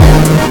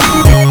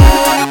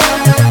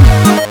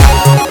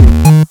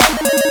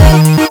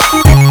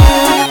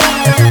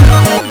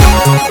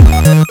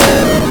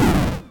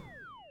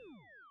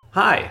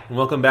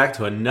welcome back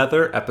to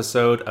another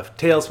episode of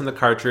Tales from the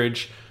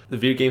Cartridge, the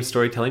video game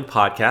storytelling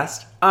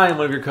podcast. I am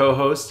one of your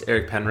co-hosts,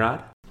 Eric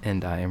Penrod.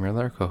 And I am your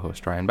other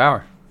co-host, Ryan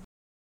Bauer.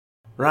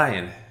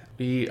 Ryan,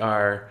 we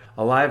are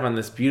alive on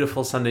this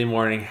beautiful Sunday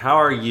morning. How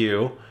are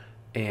you,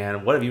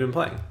 and what have you been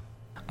playing?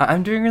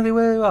 I'm doing really,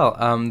 really well.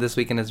 This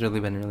weekend has really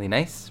been really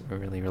nice,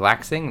 really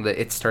relaxing.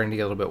 It's starting to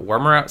get a little bit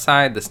warmer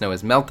outside. The snow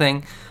is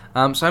melting.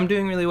 So I'm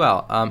doing really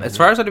well. As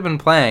far as what I've been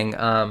playing,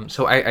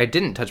 so I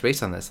didn't touch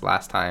base on this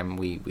last time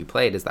we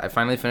played, is that I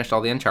finally finished all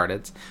the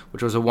Uncharteds,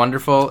 which was a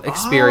wonderful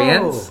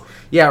experience. Oh.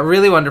 Yeah,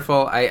 really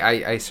wonderful.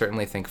 I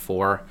certainly think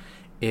 4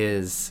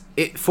 was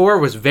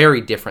very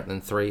different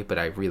than 3, but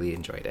I really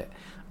enjoyed it.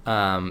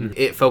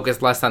 It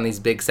focused less on these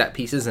big set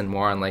pieces and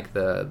more on like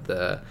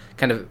the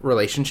kind of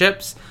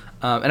relationships.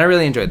 And I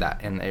really enjoyed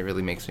that, and it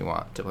really makes me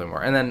want to play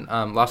more. And then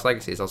Lost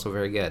Legacy is also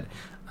very good.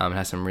 It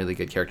has some really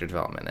good character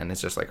development, and it's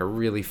just like a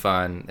really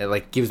fun. It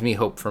like gives me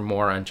hope for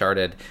more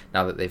Uncharted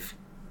now that they've.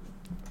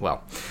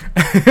 Well,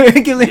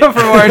 it gives me hope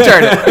for more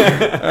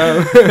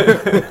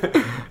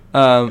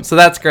Uncharted. So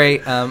that's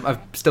great. I've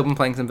still been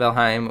playing some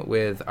Valheim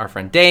with our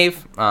friend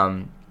Dave,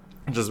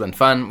 which has been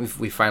fun.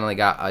 We finally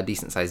got a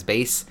decent sized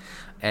base.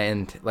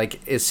 And,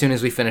 like, as soon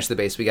as we finished the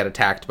base, we got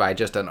attacked by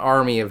just an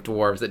army of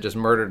dwarves that just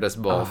murdered us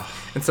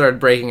both and started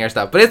breaking our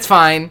stuff. But it's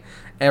fine.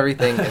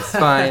 Everything is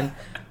fine.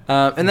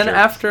 And then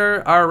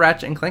after our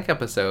Ratchet & Clank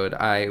episode,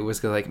 I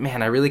was like,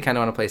 man, I really kind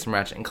of want to play some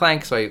Ratchet &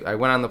 Clank. So I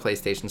went on the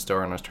PlayStation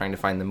Store and I was trying to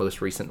find the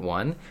most recent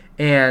one.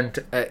 And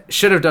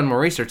should have done more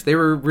research. They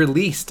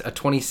released a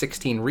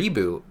 2016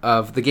 reboot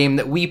of the game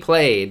that we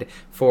played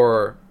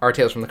for our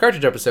Tales from the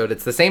Cartridge episode.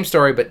 It's the same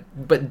story,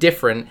 but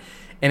different.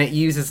 And it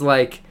uses,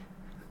 like...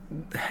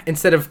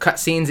 Instead of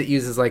cutscenes, it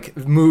uses like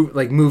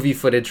movie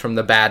footage from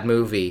the bad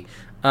movie,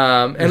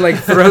 and like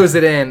throws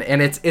it in, and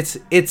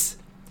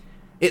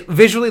it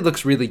visually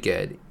looks really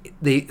good.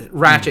 The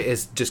Ratchet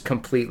is just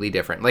completely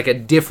different, like a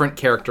different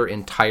character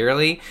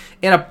entirely,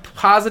 in a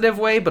positive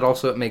way, but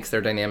also it makes their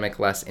dynamic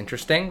less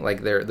interesting.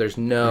 Like there's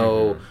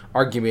no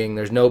arguing,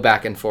 there's no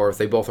back and forth.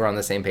 They both are on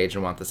the same page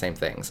and want the same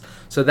things.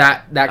 So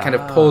that kind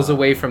of pulls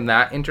away from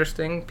that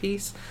interesting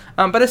piece.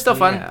 But it's still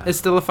fun. Yeah. It's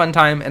still a fun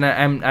time, and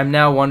I'm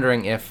now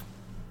wondering if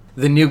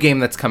the new game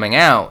that's coming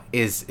out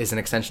is an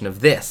extension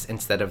of this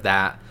instead of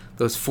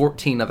those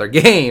 14 other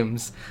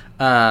games.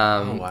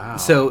 Wow.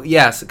 So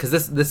yes, because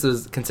this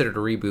is considered a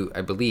reboot,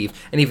 I believe,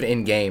 and even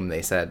in game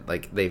they said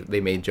like they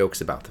made jokes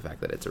about the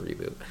fact that it's a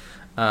reboot.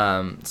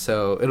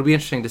 So it'll be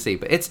interesting to see,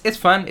 but it's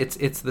fun.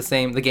 It's the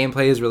same. The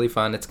gameplay is really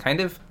fun. It's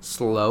kind of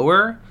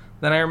slower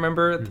than I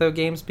remember the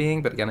games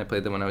being, but again, I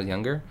played them when I was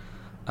younger.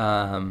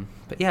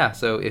 But yeah,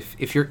 so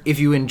if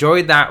you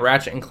enjoyed that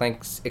Ratchet and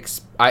Clank,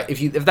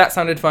 if that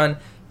sounded fun,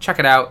 check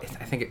it out.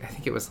 I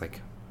think it was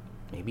like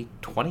maybe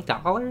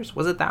 $20.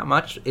 Was it that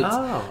much?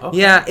 Okay.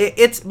 Yeah,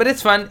 but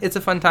it's fun. It's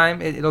a fun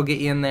time. It'll get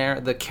you in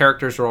there. The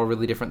characters are all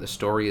really different. The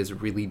story is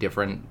really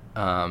different.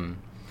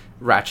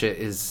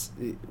 Ratchet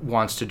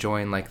wants to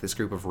join like this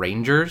group of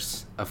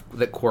rangers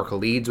that Quark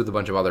leads with a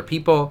bunch of other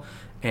people,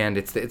 and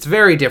it's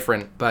very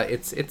different, but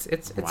it's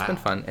been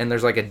fun. And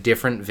there's like a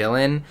different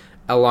villain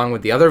along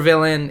with the other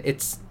villain.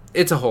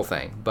 It's a whole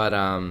thing, but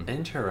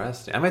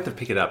interesting. I might have to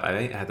pick it up. I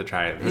might have to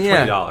try it. It's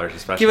 $20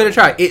 especially. Give it a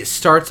try. It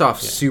starts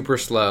off super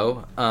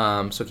slow,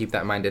 so keep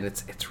that in mind. And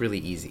it's really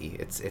easy.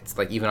 It's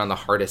like even on the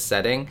hardest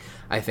setting,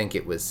 I think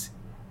it was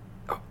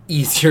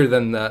easier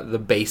than the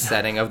base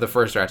setting of the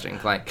first Ratchet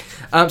 & Clank.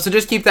 So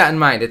just keep that in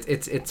mind.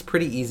 It's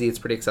pretty easy. It's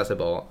pretty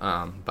accessible,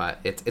 but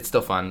it's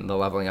still fun. The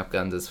leveling up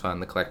guns is fun.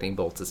 The collecting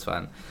bolts is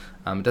fun.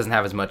 It doesn't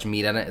have as much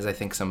meat in it as I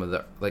think some of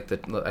I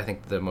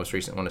think the most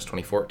recent one is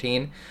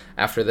 2014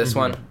 after this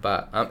one,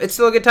 but it's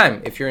still a good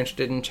time if you're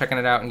interested in checking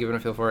it out and giving a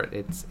feel for it.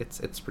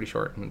 It's pretty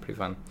short and pretty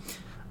fun.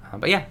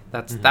 But yeah,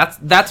 that's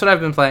what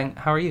I've been playing.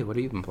 How are you? What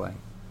have you been playing?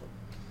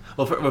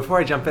 Well, before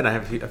I jump in, I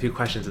have a few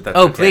questions. If that's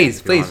okay.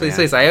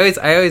 Please. I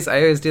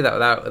always do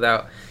that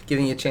without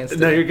giving you a chance.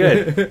 No, you're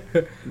good.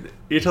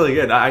 You're totally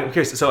good. I'm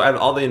curious. So, out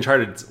of all the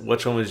Uncharted,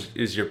 which one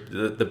is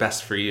the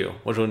best for you?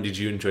 Which one did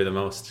you enjoy the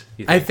most?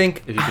 I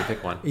think if you could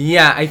pick one.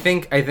 Yeah, I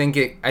think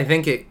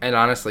it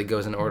honestly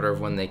goes in order of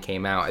when they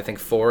came out. I think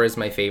 4 is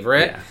my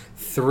favorite. Yeah.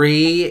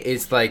 3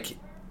 is like.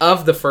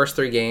 Of the first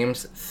 3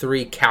 games,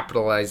 3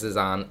 capitalizes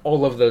on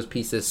all of those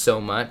pieces so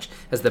much.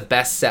 Has the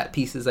best set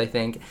pieces, I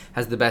think.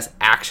 Has the best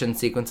action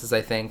sequences,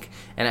 I think.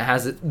 And it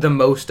has the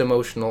most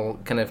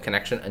emotional kind of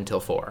connection until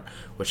 4.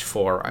 Which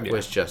 4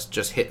 was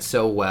just hit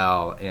so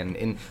well.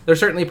 And there's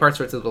certainly parts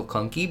where it's a little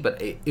clunky,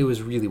 but it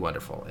was really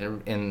wonderful.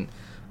 And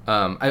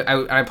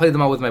I played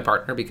them all with my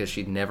partner because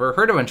she'd never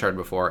heard of Uncharted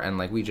before. And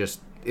like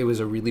it was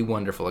a really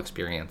wonderful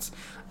experience.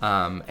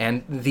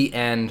 And the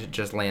end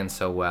just lands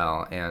so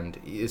well and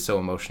is so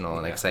emotional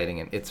and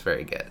exciting, and it's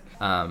very good.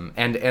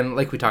 And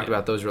like we talked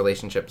about those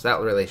relationships, that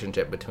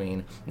relationship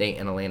between Nate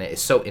and Elena is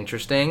so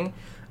interesting,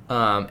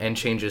 and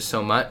changes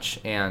so much,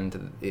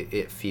 and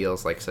it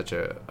feels like such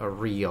a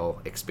real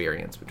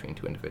experience between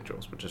 2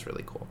 individuals, which is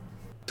really cool.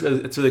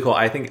 It's really cool.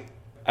 I think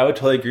I would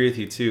totally agree with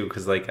you too,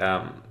 because like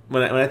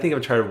when I think of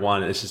Uncharted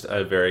 1, it's just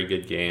a very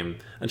good game.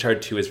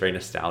 Uncharted 2 is very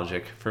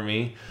nostalgic for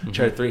me.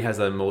 Uncharted 3 has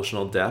the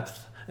emotional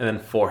depth, and then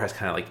 4 has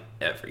kind of like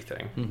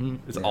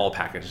everything. It's all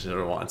packaged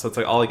into one. So it's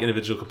like all like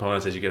individual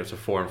components as you get up to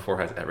 4, and 4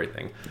 has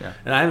everything. Yeah.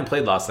 And I haven't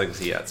played Lost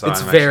Legacy yet, so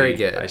it's very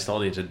good. I still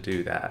need to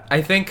do that.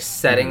 I think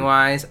setting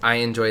wise, I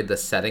enjoyed the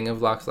setting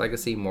of Lost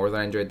Legacy more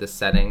than I enjoyed the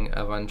setting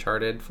of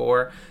Uncharted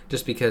 4,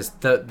 just because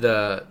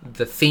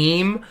the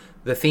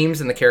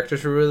themes and the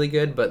characters were really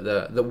good, but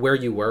the where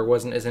you were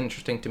wasn't as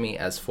interesting to me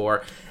as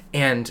 4.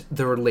 And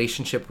the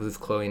relationship with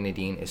Chloe and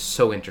Nadine is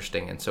so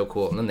interesting and so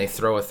cool. And then they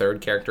throw a third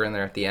character in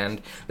there at the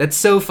end. That's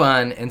so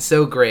fun and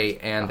so great,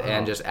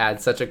 and just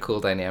adds such a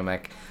cool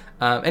dynamic.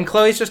 And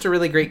Chloe's just a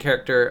really great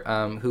character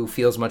who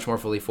feels much more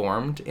fully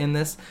formed in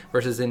this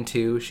versus in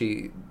 2.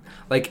 She,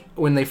 like,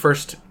 when they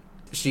first...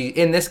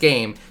 in this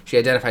game she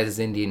identifies as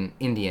Indian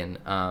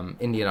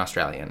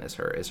Australian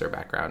is her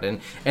background,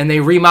 and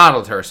they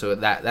remodeled her so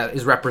that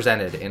is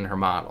represented in her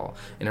model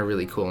in a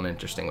really cool and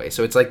interesting way.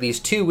 So it's like these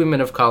two women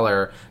of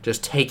color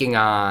just taking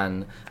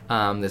on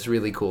this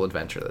really cool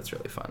adventure that's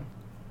really fun.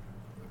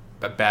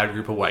 A bad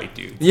group of white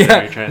dudes.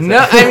 Yeah,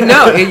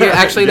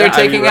 actually they're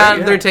taking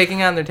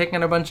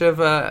on a bunch of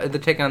they're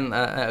taking on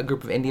a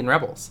group of Indian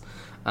rebels.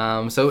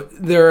 So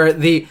they're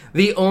the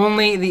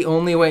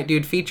only white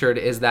dude featured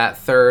is that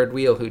third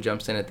wheel who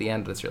jumps in at the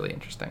end. That's really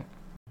interesting.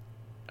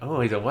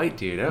 Oh, he's a white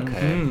dude. Okay.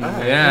 Mm-hmm.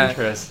 Right, yeah.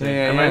 Interesting.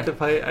 Yeah, I might have to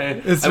play.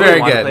 It's I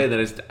very good. Play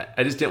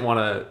I just didn't want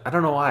to. I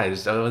don't know why. I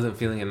wasn't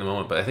feeling it in the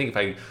moment. But I think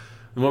the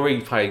more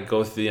we probably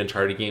go through the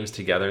Uncharted games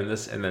together in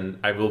this, and then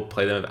I will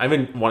play them. I've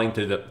been wanting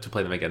to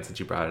play them again since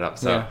you brought it up.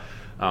 So. Yeah.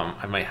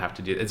 I might have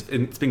to do it.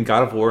 It's been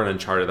God of War and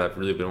Uncharted that I've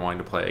really been wanting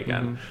to play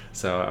again.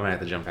 So I might have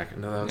to jump back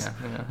into those.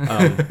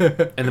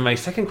 Yeah. And then my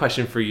second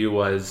question for you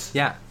was...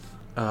 Yeah.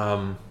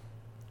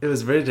 It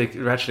was related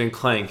to Ratchet and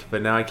Clank,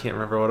 but now I can't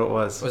remember what it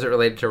was. Was it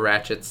related to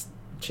Ratchet's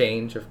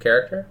change of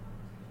character?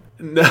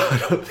 No, I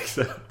don't think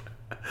so.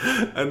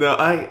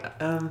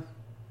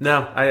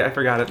 I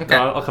forgot it. Okay.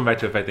 No, I'll come back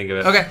to it if I think of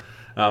it. Okay.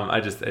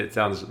 It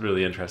sounds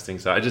really interesting.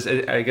 So I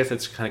guess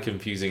it's kind of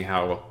confusing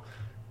how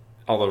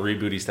all the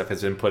rebooty stuff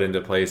has been put into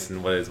place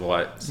and what is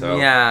what. So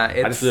yeah,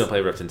 I just didn't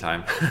play Rift in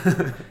time.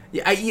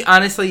 Yeah,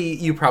 honestly,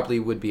 you probably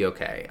would be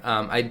okay.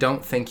 I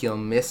don't think you'll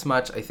miss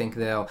much. I think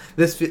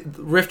this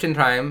Rift in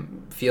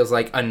Time feels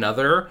like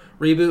another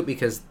reboot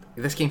because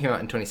this game came out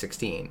in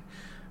 2016.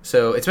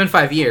 So it's been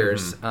 5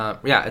 years.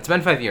 It's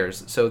been 5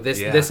 years. So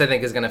this I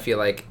think is gonna feel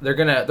like they're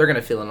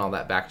gonna fill in all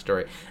that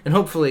backstory, and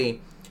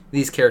hopefully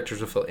these characters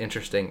will feel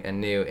interesting and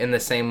new in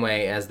the same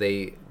way as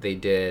they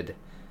did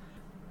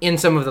in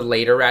some of the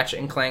later Ratchet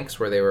and Clanks,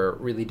 where they were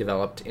really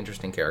developed,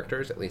 interesting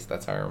characters. At least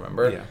that's how I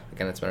remember. Yeah.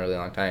 Again, it's been a really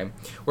long time.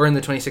 Where in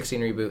the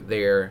 2016 reboot,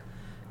 they're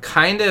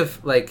kind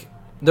of like...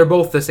 They're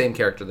both the same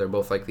character. They're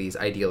both like these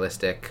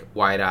idealistic,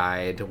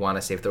 wide-eyed,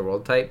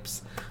 want-to-save-the-world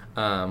types,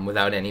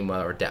 without any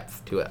more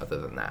depth to it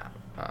other than that.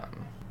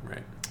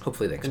 Right.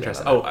 Hopefully they can.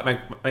 Interesting.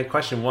 My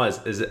question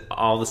was, is it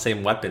all the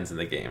same weapons in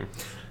the game?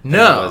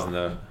 No.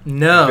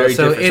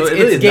 So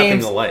it's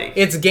games. Alike.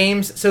 It's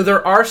games. So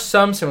there are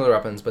some similar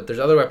weapons, but there's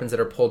other weapons that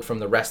are pulled from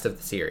the rest of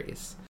the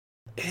series.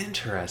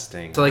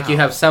 Interesting. So you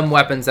have some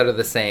weapons that are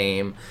the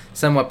same,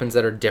 some weapons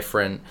that are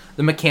different.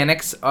 The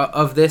mechanics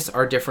of this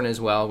are different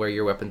as well, where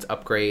your weapons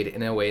upgrade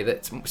in a way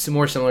that's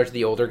more similar to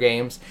the older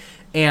games.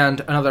 And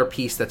another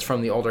piece that's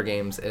from the older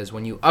games is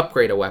when you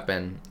upgrade a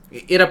weapon,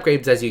 it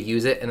upgrades as you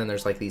use it, and then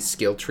there's like these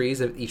skill trees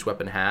that each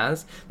weapon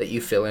has that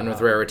you fill in with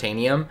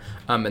raritanium,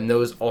 and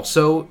those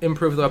also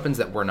improve the weapons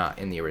that were not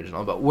in the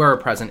original, but were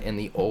present in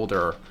the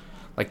older,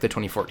 like the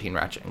 2014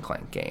 Ratchet and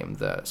Clank game.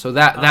 So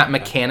that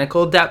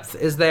mechanical depth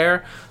is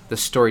there, the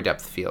story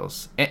depth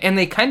feels, and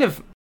they kind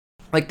of...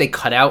 Like, they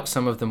cut out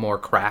some of the more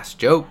crass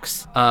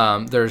jokes.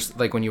 There's,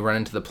 like, when you run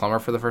into the plumber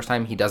for the first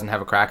time, he doesn't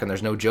have a crack, and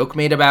there's no joke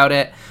made about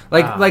it.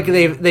 They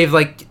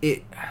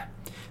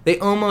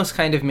almost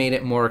kind of made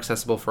it more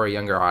accessible for a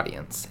younger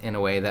audience in a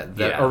way that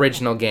the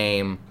original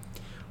game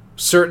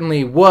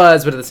certainly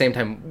was, but at the same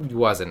time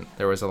wasn't.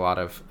 There was a lot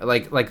of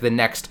like the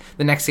next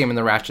game in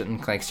the Ratchet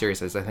and Clank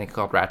series is, I think,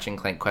 called Ratchet and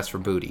Clank Quest for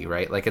Booty,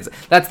 right? Like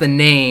that's the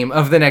name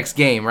of the next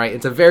game, right?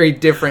 It's a very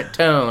different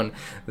tone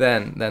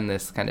than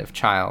this kind of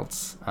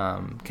child's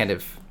kind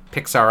of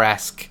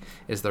Pixar-esque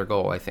is their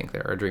goal. I think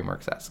they're a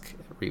DreamWorks-esque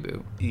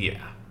reboot.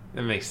 Yeah,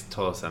 it makes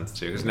total sense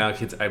too, because now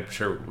kids, I'm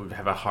sure, would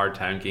have a hard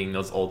time getting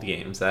those old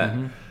games that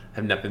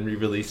have not been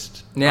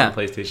re-released on the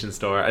PlayStation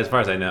Store, as far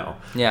as I know.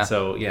 Yeah.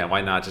 So, why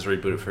not just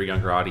reboot it for a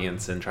younger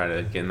audience and try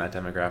to get in that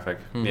demographic?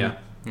 Yeah.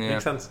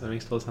 Makes sense. That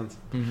makes total sense.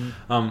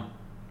 All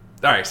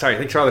right, sorry.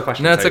 Thanks for all the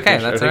questions. No, it's okay.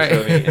 That's all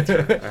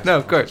right. No,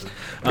 of course.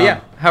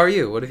 But how are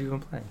you? What have you been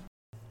playing?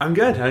 I'm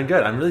good.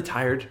 I'm really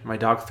tired. My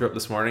dog threw up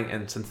this morning,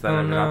 and since then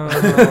I've been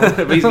up.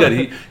 But he's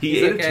good. He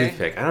ate a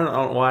toothpick. I don't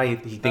know why he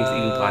thinks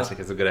eating plastic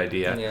is a good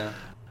idea. Yeah.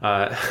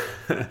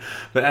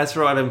 But as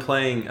for what I've been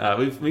playing,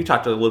 we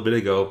talked a little bit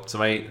ago. So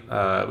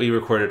we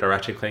recorded our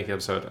Ratchet and Clank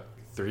episode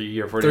 3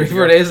 or 4 days ago. 3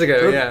 or 4 days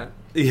ago.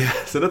 Yeah.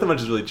 So nothing much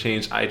has really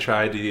changed. I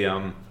tried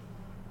the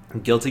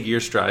Guilty Gear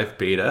Strive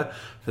beta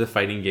for the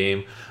fighting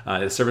game.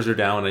 The servers were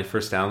down when I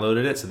first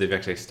downloaded it, so they've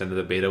actually extended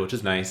the beta, which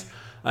is nice.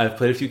 I've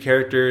played a few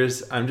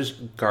characters. I'm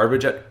just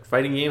garbage at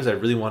fighting games. I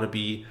really want to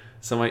be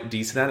somewhat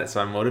decent at it, so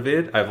I'm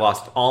motivated. I've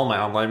lost all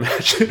my online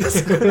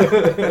matches,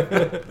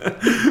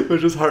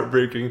 which is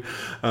heartbreaking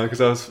because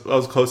I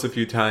was close a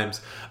few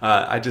times.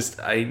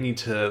 I need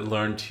to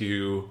learn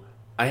to.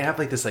 I have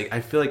like this, like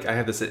I feel like I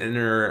have this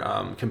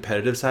inner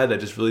competitive side that I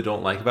just really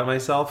don't like about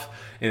myself,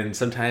 and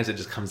sometimes it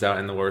just comes out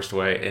in the worst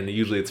way. And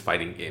usually it's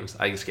fighting games.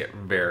 I just get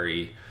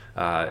very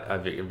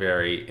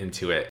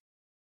into it.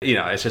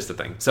 It's just a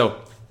thing.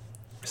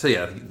 So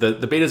yeah,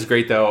 the beta is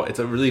great though. It's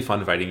a really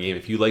fun fighting game.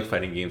 If you like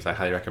fighting games, I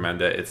highly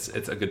recommend it.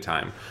 It's a good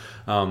time.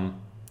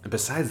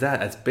 Besides that,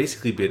 that's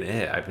basically been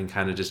it. I've been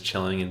kind of just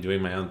chilling and doing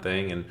my own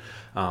thing, and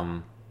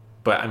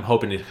but I'm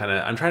hoping to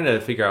I'm trying to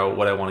figure out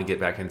what I want to get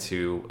back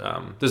into.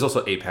 There's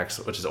also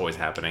Apex, which is always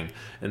happening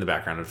in the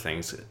background of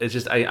things. It's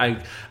just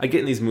I get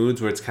in these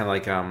moods where it's kind of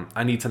like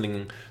I need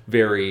something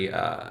very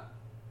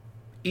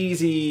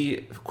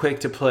easy, quick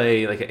to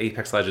play, like an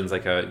Apex Legends,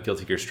 like a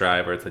Guilty Gear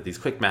Strive, where it's like these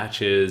quick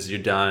matches,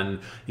 you're done,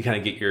 you kind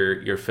of get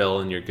your fill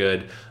and you're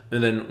good.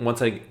 And then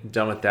once I'm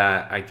done with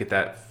that, I get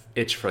that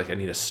itch for like, I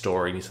need a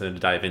story, I need something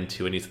to dive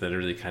into, I need something to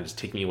really kind of just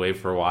take me away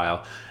for a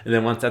while. And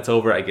then once that's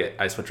over,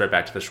 I switch right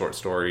back to the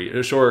short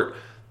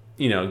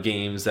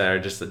games that are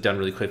just done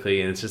really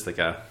quickly, and it's just like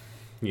it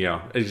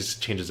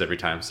just changes every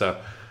time. So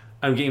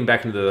I'm getting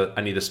back into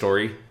I need a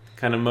story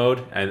kind of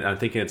mode, and I'm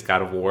thinking it's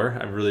God of War.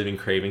 I've really been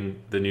craving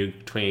the new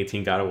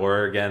 2018 God of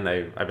War again.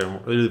 I've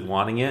been really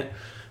wanting it.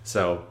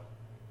 So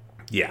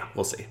yeah,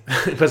 we'll see.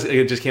 Plus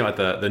it just came out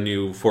the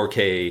new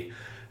 4K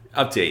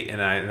update,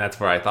 and that's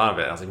where I thought of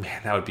it. I was like,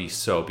 man, that would be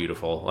so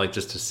beautiful, like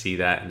just to see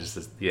that, and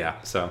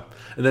so.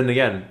 And then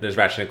again, there's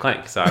Ratchet and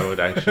Clank, so I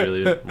would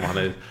actually really want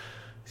to.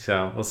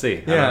 So we'll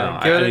see. Yeah,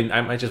 I don't know.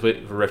 I might just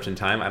wait for Rift in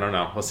Time. I don't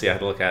know. We'll see. I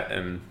have to look at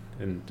and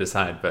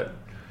decide, but.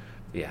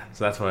 Yeah,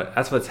 so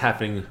that's what's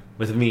happening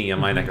with me on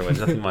my neck of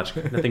the woods.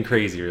 Nothing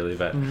crazy really,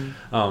 but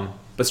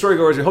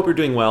storygoers, we hope you're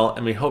doing well,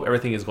 and we hope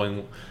everything is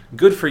going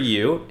good for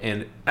you.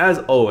 And as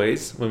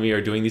always, when we are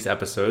doing these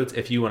episodes,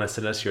 if you want to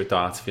send us your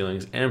thoughts,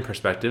 feelings, and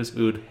perspectives,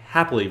 we would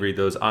happily read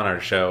those on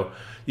our show.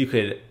 You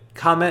could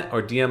comment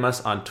or DM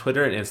us on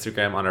Twitter and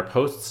Instagram on our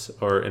posts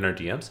or in our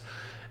DMs,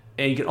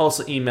 and you can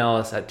also email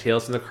us at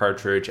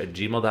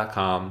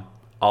talesfromthecartridge@gmail.com.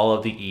 All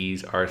of the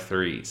E's are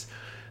 3s.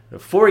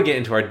 Before we get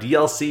into our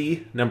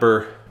DLC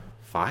number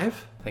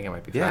 5? I think it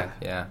might be 5,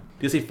 yeah.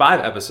 DLC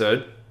 5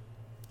 episode,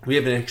 we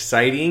have an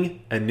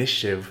exciting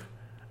initiative.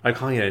 I'm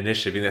calling it an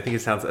initiative, and I think it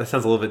sounds a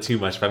little bit too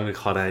much, but I'm going to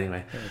call it that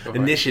anyway. Yeah,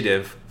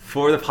 initiative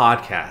for the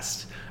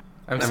podcast.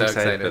 I'm so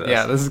excited.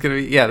 Yeah, this is going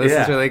to be, this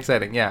is really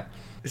exciting, yeah.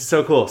 It's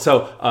so cool.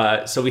 So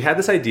we had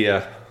this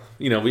idea.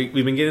 We've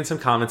been getting some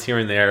comments here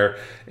and there.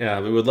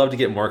 We would love to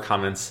get more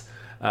comments.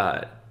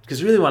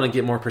 Because we really want to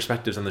get more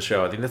perspectives on the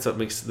show. I think that's what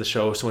makes the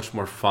show so much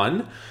more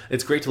fun.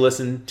 It's great to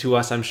listen to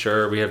us, I'm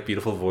sure. We have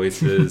beautiful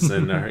voices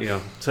and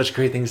such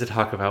great things to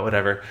talk about,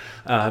 whatever.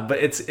 But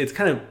it's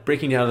kind of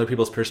breaking down other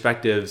people's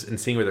perspectives and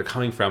seeing where they're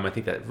coming from. I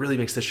think that really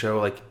makes the show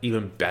like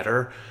even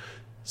better.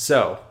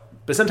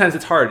 But sometimes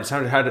it's hard. It's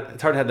hard to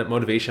have that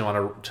motivation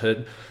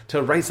to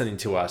write something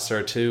to us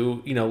or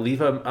to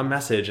leave a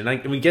message.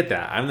 And we get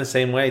that. I'm the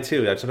same way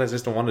too. Sometimes I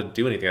just don't want to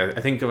do anything. I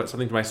think about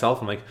something to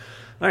myself. I'm like,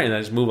 all right, and I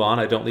just move on.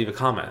 I don't leave a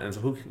comment, and so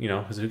who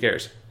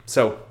cares?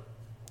 So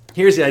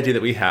here's the idea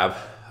that we have.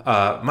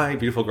 My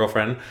beautiful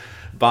girlfriend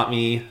bought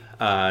me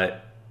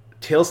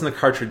Tales from the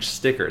Cartridge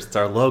stickers. It's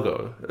our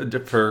logo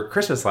for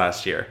Christmas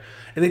last year,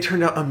 and they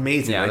turned out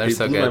amazing. Yeah, they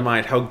blew my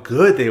mind how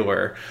good they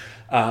were.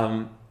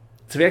 So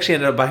we actually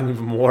ended up buying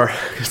even more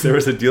because there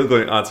was a deal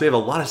going on. So we have a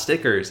lot of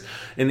stickers,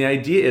 and the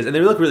idea is, and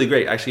they look really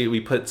great. Actually, we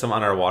put some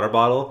on our water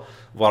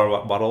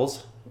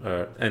bottles.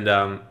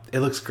 And it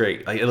looks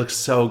great. Like, it looks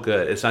so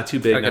good. It's not too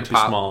big, not too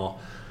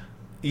small.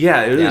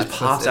 Yeah, it really just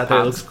pops out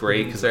there. It looks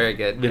great. It's very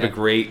good. We have a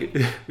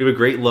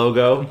great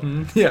logo.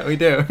 Mm-hmm. Yeah, we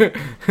do.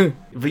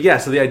 But yeah,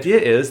 so the idea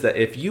is that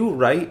if you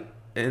write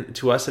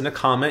to us in a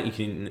comment, you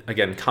can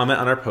again comment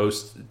on our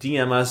post,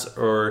 DM us,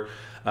 or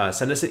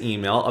send us an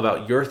email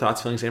about your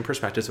thoughts, feelings, and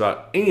perspectives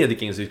about any of the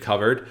games we've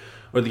covered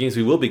or the games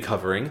we will be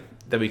covering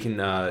that we can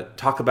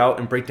talk about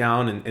and break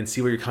down and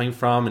see where you're coming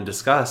from and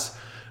discuss.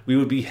 We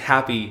would be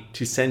happy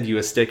to send you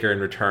a sticker in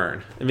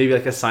return, and maybe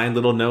like a signed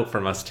little note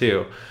from us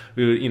too.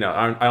 We would,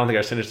 I don't think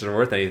our signatures are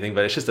worth anything,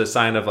 but it's just a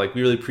sign of like,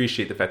 we really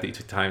appreciate the fact that you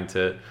took time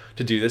to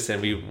do this,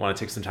 and we want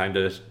to take some time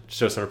to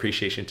show some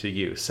appreciation to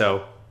you.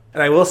 So,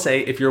 and I will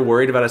say, if you're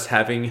worried about us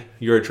having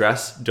your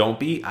address, don't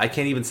be. I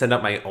can't even send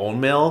out my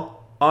own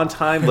mail on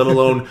time, let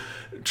alone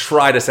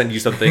try to send you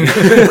something.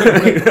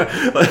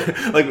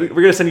 like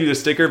we're gonna send you a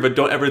sticker, but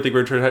don't ever think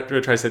we're trying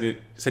to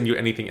send you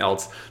anything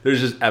else. There's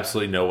just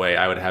absolutely no way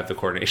I would have the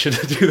coordination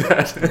to do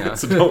that. Yeah.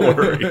 So don't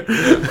worry.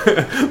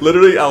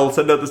 Literally, I'll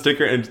send out the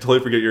sticker and totally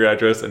forget your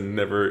address and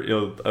never,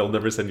 I'll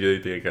never send you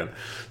anything again.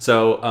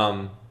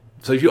 So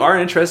if you are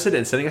interested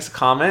in sending us a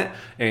comment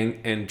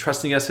and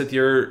trusting us with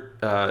your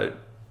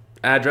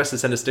address to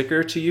send a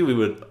sticker to you, we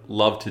would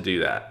love to do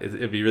that.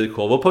 It'd be really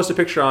cool. We'll post a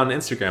picture on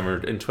Instagram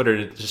or in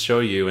Twitter to show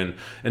you and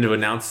to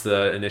announce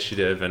the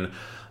initiative. And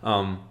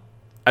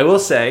I will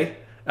say,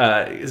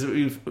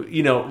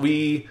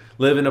 we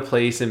live in a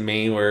place in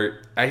Maine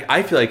where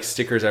I feel like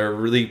stickers are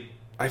really.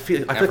 I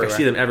feel like I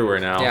see them everywhere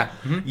now.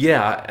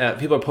 Yeah,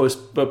 people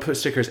put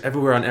stickers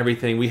everywhere on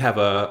everything. We have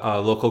a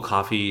local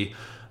coffee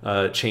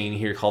chain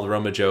here called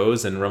Roma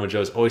Joe's, and Roma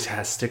Joe's always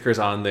has stickers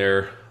on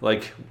their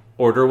like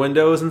order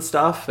windows and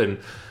stuff, and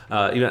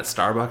even at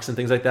Starbucks and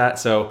things like that.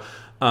 So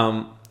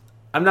I'm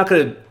not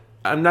gonna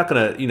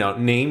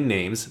name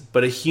names,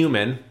 but a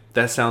human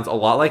that sounds a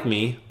lot like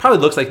me, probably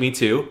looks like me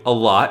too, a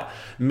lot,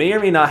 may or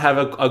may not have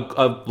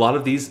a lot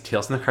of these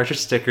Tales from the Cartridge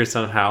stickers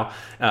somehow.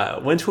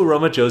 Went to a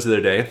Roma Joe's the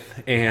other day,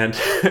 and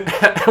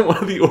at one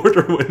of the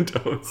order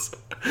windows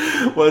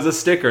was a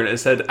sticker, and it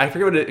said, I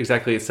forget what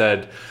exactly it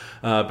said,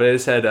 but it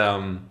said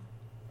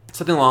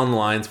something along the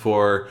lines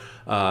for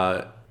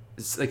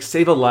like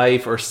save a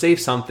life or save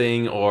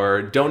something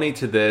or donate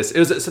to this. It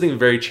was something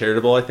very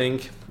charitable, I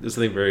think. It was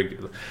something very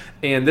good.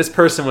 And this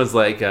person was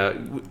like,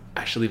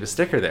 I should leave a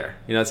sticker there.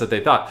 That's what they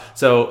thought.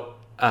 So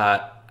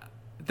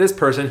this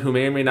person, who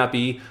may or may not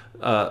be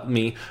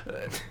me,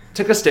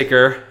 took a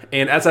sticker,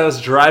 and as I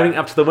was driving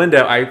up to the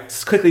window, I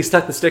quickly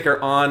stuck the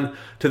sticker on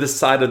to the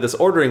side of this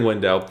ordering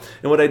window.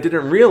 And what I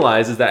didn't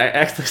realize is that I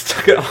actually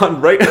stuck it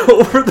on right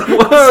over the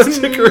one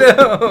sticker.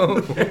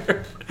 No.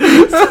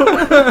 So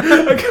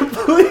I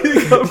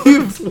completely covered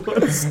this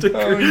one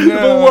sticker.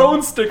 The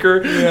lone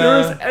sticker.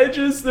 Yeah.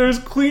 There's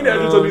clean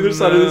edges on either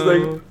side of this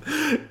thing.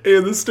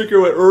 And the sticker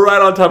went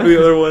right on top of the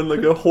other one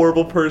like a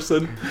horrible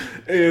person.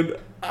 And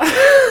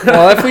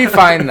well, if we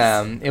find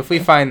them,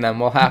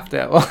 we'll have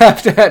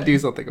to do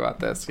something about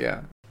this.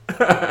 Yeah,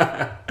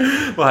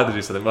 we'll have to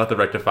do something. We'll have to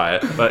rectify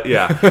it. But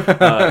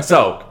yeah,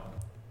 so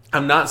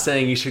I'm not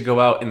saying you should go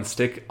out and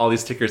stick all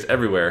these stickers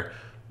everywhere,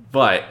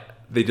 but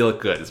they do look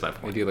good. Is my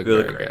point. They do look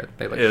very good.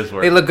 They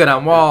look good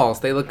on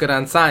walls. They look good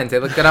on signs. They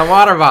look good on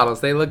water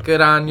bottles. They look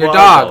good on your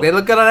dog. They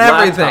look good on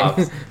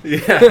everything.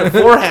 Yeah,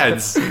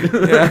 foreheads.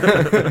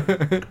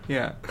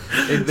 Yeah.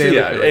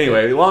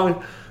 Anyway,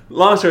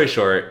 Long story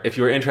short, if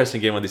you were interested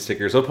in getting one of these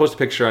stickers, we'll post a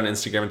picture on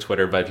Instagram and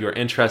Twitter. But if you are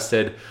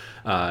interested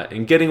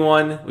in getting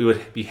one, we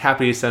would be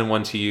happy to send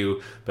one to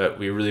you. But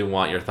we really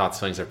want your thoughts,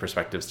 feelings, and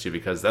perspectives too,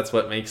 because that's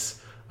what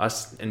makes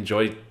us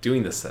enjoy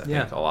doing this I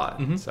think, a lot.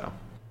 Mm-hmm. So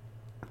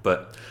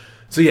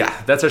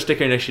yeah, that's our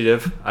sticker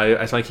initiative. I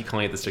just want to keep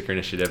calling it the sticker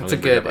initiative. It's a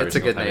good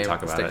name.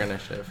 Sticker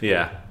initiative.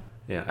 Yeah.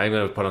 Yeah, I'm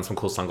going to put on some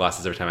cool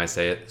sunglasses every time I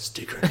say it.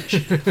 Sticker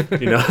initiative.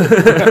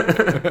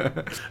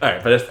 All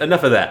right, but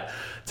enough of that.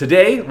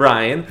 Today,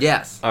 Ryan,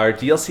 yes, our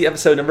DLC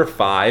episode number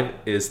 5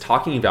 is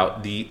talking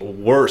about the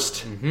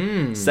worst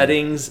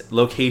settings,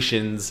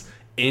 locations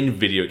in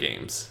video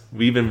games.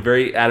 We've been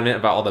very adamant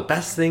about all the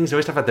best things. We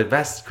always talk about the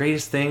best,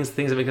 greatest things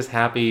that make us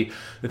happy,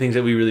 the things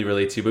that we really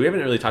relate to, but we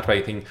haven't really talked about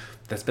anything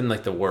that's been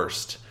like the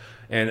worst.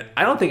 And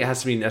I don't think it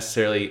has to be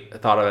necessarily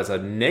thought of as a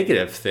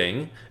negative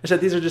thing. It's that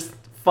these are just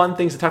fun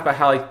things to talk about,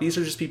 how like these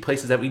would just be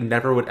places that we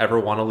never would ever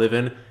want to live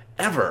in.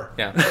 Ever.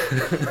 Yeah.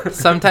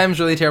 Sometimes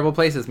really terrible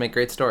places make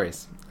great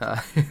stories.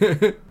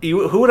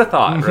 Who would have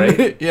thought,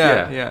 right?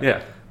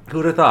 Yeah. Who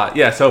would have thought?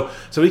 Yeah. So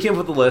we came up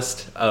with a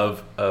list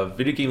of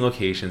video game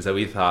locations that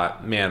we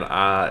thought, man,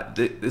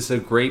 this is a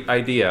great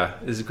idea.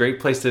 This is a great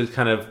place to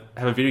kind of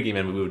have a video game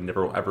in, but we would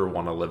never ever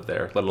want to live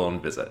there, let alone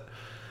visit.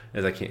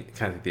 Is I kind of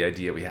think the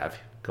idea we have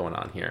going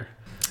on here.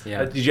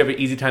 Yeah. Did you have an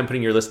easy time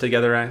putting your list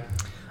together, Ryan?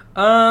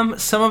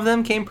 Some of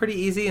them came pretty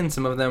easy, and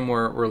some of them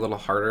were a little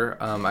harder.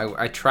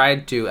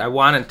 I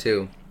wanted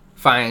to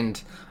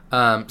find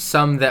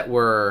some that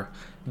were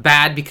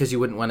bad because you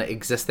wouldn't want to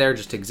exist there.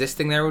 Just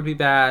existing there would be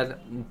bad.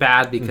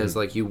 Bad because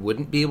like you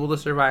wouldn't be able to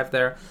survive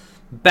there.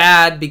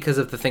 Bad because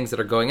of the things that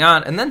are going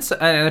on. And then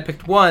and I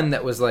picked one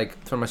that was like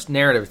from a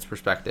narrative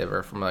perspective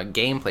or from a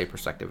gameplay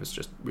perspective, it's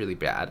just really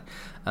bad.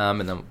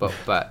 And then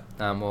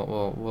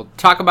we'll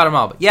talk about them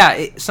all. But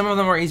yeah, some of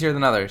them were easier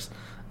than others.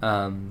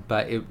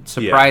 But it's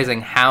surprising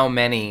how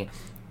many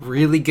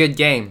really good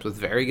games with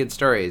very good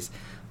stories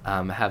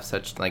have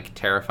such like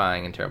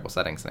terrifying and terrible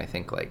settings. And I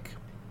think like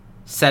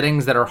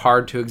settings that are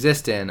hard to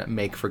exist in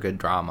make for good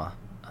drama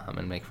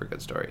and make for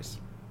good stories.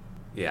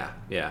 Yeah.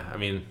 I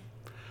mean,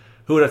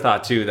 who would have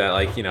thought too that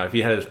like, if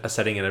you had a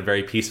setting in a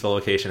very peaceful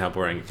location, how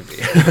boring it could be.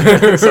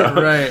 So,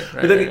 right.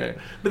 But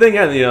then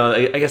again,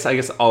 I guess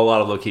a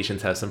lot of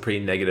locations have some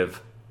pretty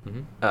negative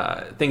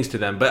things to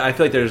them, but I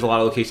feel like there's a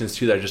lot of locations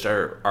too that just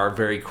are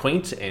very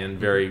quaint and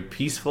very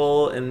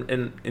peaceful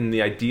in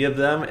the idea of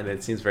them, and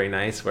it seems very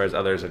nice, whereas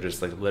others are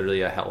just like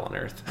literally a hell on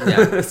earth.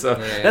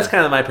 That's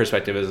kind of my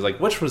perspective, is like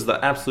which was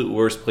the absolute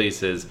worst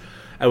places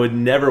I would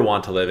never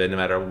want to live in, no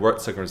matter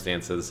what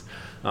circumstances.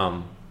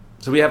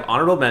 So we have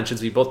honorable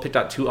mentions. We both picked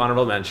out 2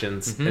 honorable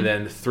mentions, and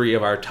then 3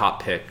 of our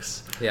top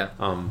picks. Yeah.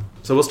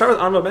 So we'll start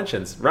with honorable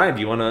mentions. Ryan,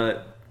 do you want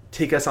to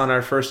take us on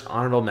our first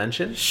honorable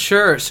mention?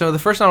 Sure. So the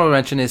first honorable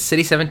mention is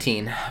City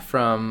 17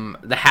 from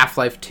the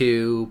Half-Life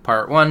 2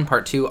 Part 1,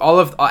 Part 2. All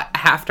of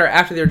after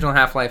the original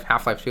Half-Life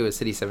 2 is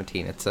City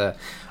 17. It's a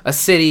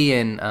city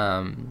in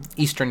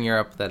Eastern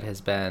Europe that has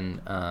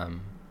been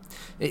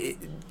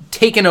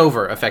taken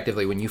over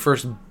effectively. When you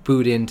first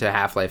boot into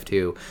Half-Life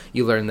 2,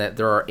 you learn that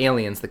there are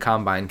aliens, the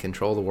Combine,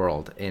 control the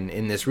world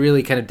in this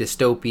really kind of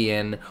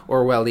dystopian,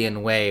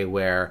 Orwellian way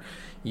where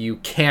you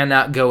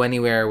cannot go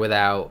anywhere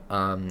without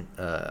a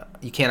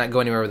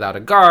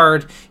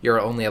guard. You're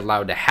only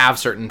allowed to have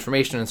certain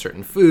information and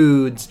certain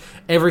foods.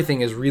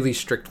 Everything is really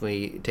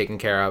strictly taken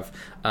care of,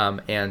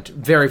 and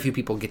very few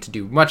people get to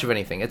do much of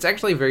anything. It's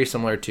actually very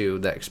similar to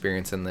the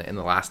experience in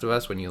the Last of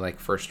Us when you like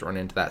first run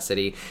into that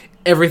city.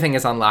 Everything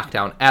is on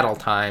lockdown at all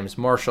times.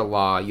 Martial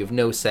law. You have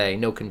no say,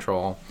 no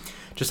control.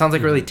 Just sounds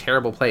like a really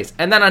terrible place.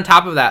 And then on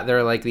top of that, there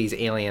are like these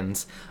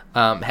aliens.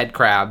 Head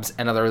crabs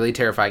and other really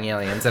terrifying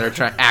aliens that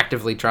are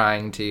actively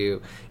trying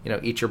to,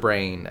 eat your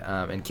brain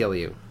and kill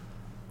you.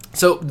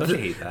 So,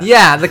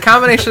 the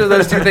combination of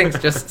those two things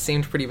just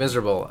seemed pretty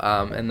miserable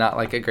and not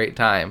like a great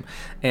time.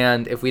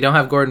 And if we don't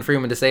have Gordon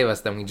Freeman to save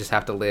us, then we just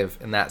have to live,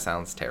 and that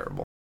sounds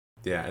terrible.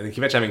 Yeah, and can you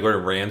imagine having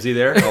Gordon Ramsay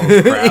there? All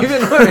those crabs.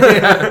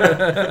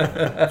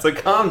 It's like,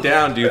 calm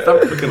down, dude.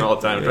 Stop cooking all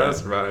the time. Try to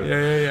survive.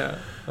 Yeah.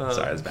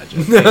 Sorry, that's bad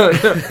joke.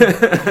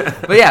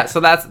 But yeah, so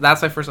that's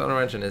my first honorable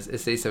mention is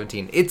City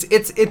 17.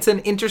 It's an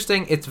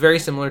interesting. It's very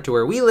similar to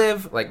where we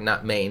live, like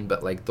not Maine,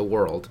 but like the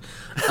world.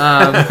 But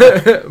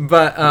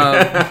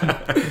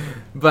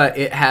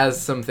it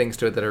has some things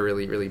to it that are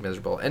really, really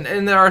miserable, and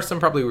there are some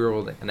probably real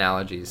world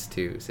analogies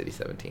to City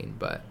 17.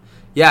 But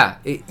yeah,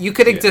 you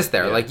could exist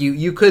there. Yeah. Like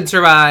you could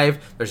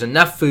survive. There's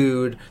enough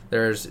food.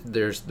 There's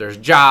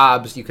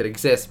jobs. You could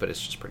exist, but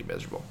it's just pretty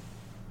miserable.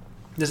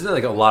 Isn't there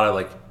like a lot of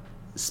like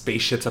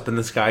spaceships up in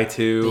the sky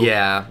too?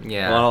 Yeah.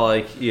 A lot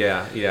of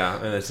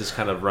and it's just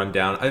kind of run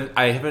down.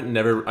 I haven't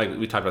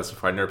we talked about this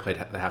before. I never played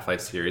the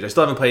Half-Life series. I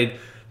still haven't played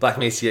Black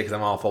Mesa yet because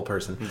I'm an awful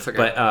person. It's okay.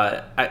 But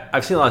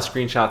I've seen a lot of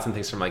screenshots and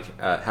things from like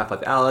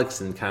Half-Life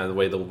Alyx and kind of the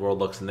way the world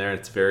looks in there.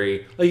 It's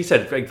very, like you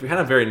said, kind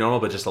of very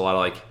normal, but just a lot of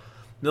like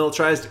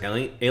militarized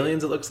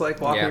aliens. It looks like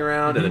walking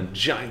around, and then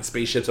giant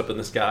spaceships up in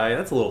the sky.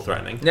 That's a little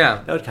threatening.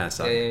 Yeah, that would kind of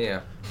suck.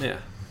 Yeah.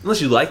 Unless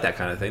you like that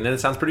kind of thing, then it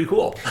sounds pretty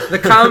cool. The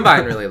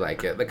Combine really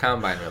like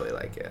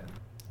it.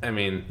 I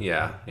mean,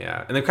 yeah.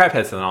 And the crab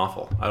heads sound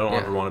awful. I don't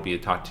ever want to be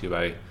talked to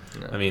by...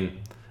 No. I mean,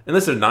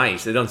 unless they're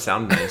nice. They don't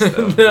sound nice,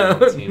 though. No,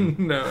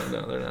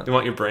 they're not. They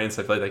want your brain,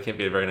 so I feel like that can't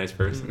be a very nice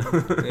person.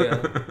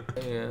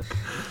 Yeah.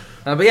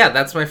 But yeah,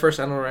 that's my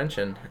first honorable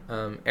mention.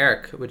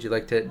 Eric, would you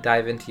like to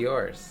dive into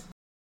yours?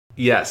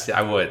 Yes,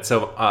 I would.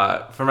 So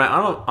for my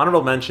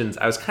honorable mentions,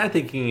 I was kind of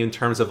thinking in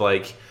terms of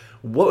like,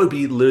 what would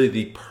be literally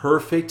the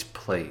perfect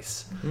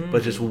place,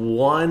 but just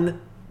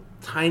one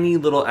tiny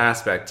little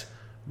aspect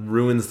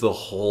ruins the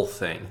whole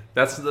thing.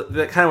 That's kind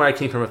of where I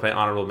came from with my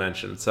honorable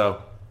mention.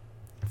 So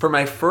for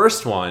my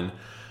first one,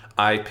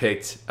 I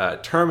picked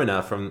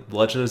Termina from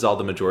Legend of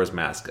Zelda Majora's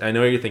Mask. I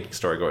know you're thinking,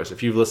 Storygoers.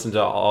 If you've listened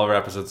to all of our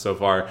episodes so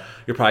far,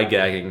 you're probably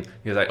gagging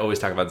because I always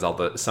talk about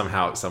Zelda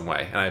somehow, some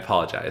way, and I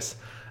apologize.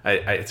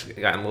 It's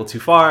gotten a little too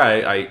far.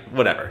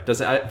 Whatever.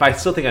 But I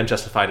still think I'm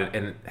justified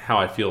in how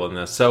I feel in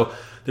this. So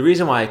the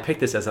reason why I picked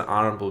this as an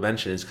honorable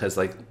mention is because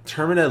like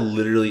Termina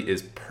literally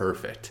is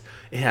perfect.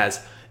 It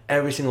has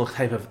every single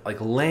type of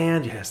like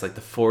land. It has like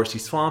the foresty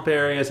swamp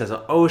areas, has an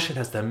ocean,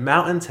 has the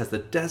mountains, has the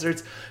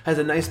deserts, has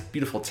a nice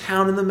beautiful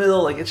town in the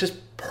middle. Like it's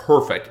just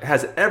perfect. It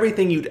has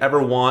everything you'd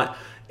ever want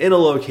in a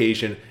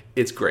location.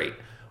 It's great.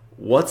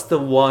 What's the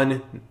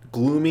one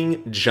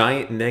glooming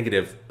giant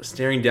negative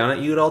staring down at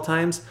you at all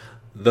times?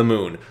 The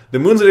moon. The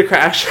moon's going to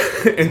crash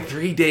in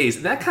 3 days.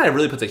 And that kind of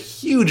really puts a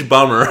huge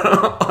bummer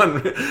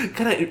on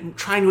kind of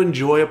trying to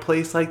enjoy a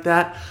place like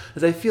that.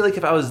 Because I feel like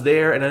if I was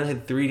there and I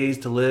had 3 days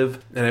to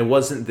live and I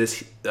wasn't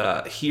this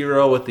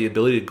hero with the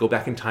ability to go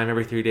back in time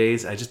every 3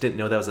 days, I just didn't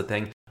know that was a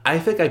thing. I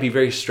think I'd be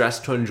very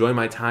stressed to enjoy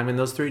my time in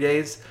those 3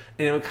 days,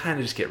 and it would kind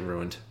of just get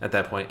ruined at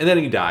that point. And then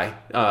you die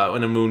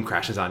when a moon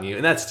crashes on you,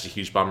 and that's such a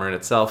huge bummer in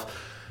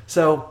itself.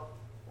 So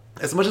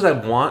as much as I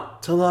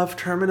want to love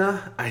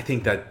Termina, I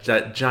think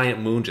that giant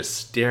moon just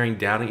staring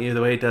down at you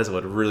the way it does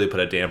would really put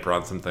a damper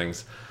on some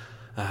things.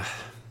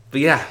 But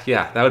yeah,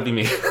 that would be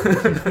me.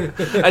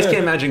 I just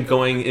can't imagine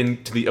going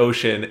into the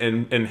ocean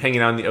and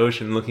hanging out in the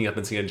ocean, looking up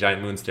and seeing a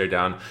giant moon stare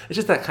down. It's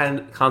just that kind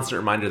of constant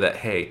reminder that,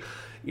 hey,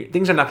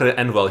 things are not going to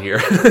end well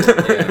here.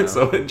 Yeah.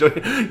 So enjoy,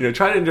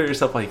 try to enjoy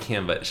yourself while you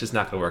can, but it's just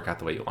not going to work out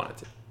the way you want it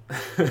to.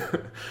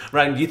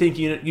 Ryan, do you think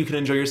you can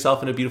enjoy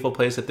yourself in a beautiful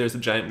place if there's a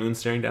giant moon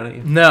staring down at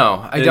you?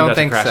 No, I don't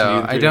think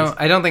so. I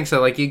don't think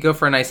so. Like you go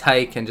for a nice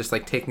hike and just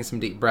like taking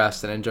some deep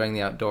breaths and enjoying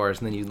the outdoors,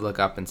 and then you look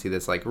up and see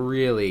this like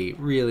really,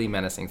 really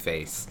menacing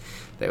face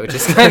that would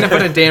just kind of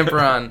put a damper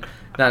on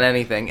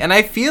anything. And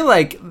I feel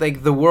like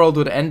the world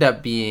would end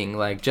up being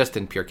like just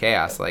in pure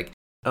chaos. Like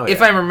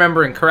if I'm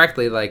remembering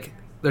correctly, like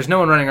there's no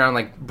one running around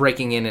like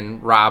breaking in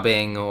and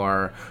robbing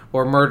or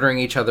murdering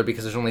each other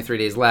because there's only 3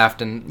 days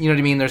left, and you know what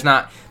I mean.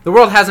 The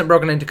world hasn't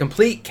broken into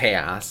complete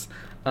chaos,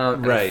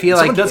 Right. I feel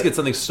Someone like does get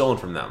something stolen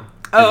from them.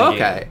 Oh, in the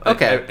game.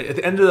 okay. At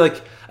the end of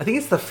I think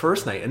it's the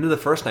first night. End of the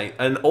first night,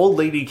 an old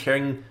lady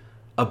carrying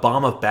a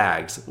bomb of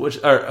bags,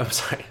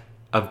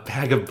 a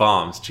bag of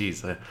bombs.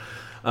 Jeez,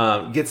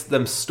 gets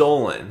them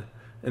stolen.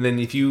 And then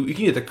if you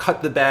can either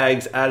cut the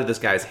bags out of this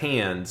guy's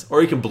hands,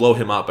 or you can blow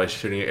him up by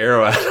shooting an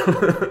arrow at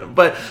him.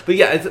 but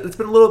yeah, it's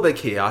been a little bit of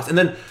chaos. And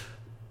then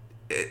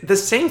the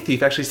same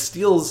thief actually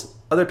steals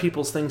other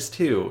people's things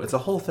too. It's a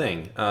whole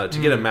thing to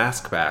get a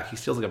mask back. He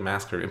steals like a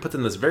mask and puts it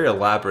in this very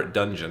elaborate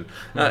dungeon.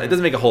 It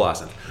doesn't make a whole lot of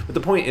sense. But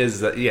the point is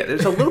that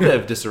there's a little bit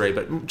of disarray,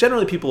 but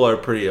generally people are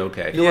pretty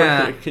okay. People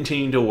are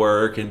continuing to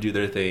work and do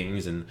their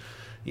things, and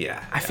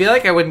I feel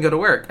like I wouldn't go to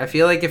work. I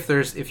feel like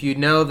if you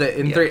know that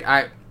in 3,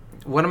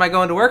 what am I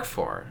going to work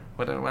for?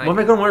 What am I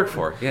going to work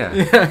for? Yeah.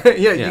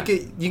 You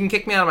can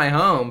kick me out of my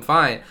home,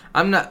 fine.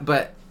 I'm not,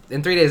 but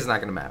in 3 days it's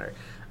not going to matter.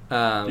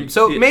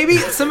 Maybe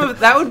some of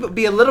that would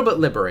be a little bit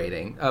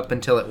liberating up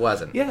until it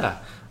wasn't. Yeah.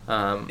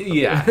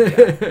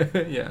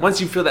 Yeah.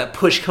 Once you feel that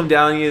push come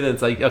down on you, then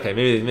it's like, okay,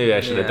 maybe I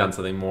should have done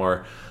something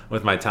more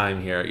with my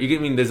time here.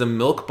 There's a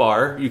milk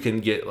bar you can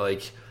get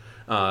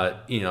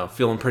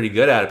feeling pretty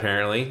good at,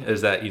 apparently,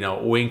 is that,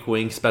 wink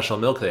wink special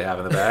milk they have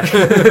in the back.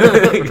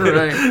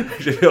 Right.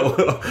 She feel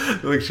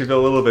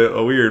a little bit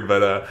weird,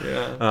 but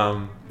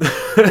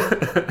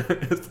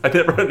I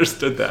never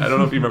understood that. I don't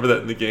know if you remember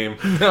that in the game.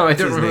 No, I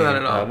don't remember that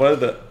at all. One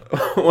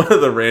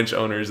of the ranch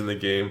owners in the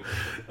game,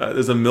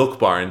 there's a milk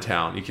bar in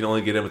town. You can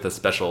only get in with a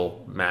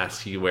special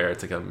mask you wear.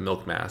 It's like a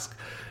milk mask.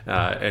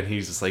 And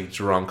he's just like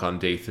drunk on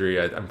day 3.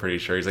 I'm pretty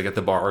sure he's like at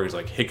the bar. He's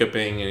like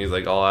hiccuping and he's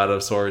like all out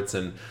of sorts.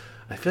 And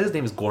I feel his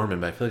name is Gorman,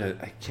 but I feel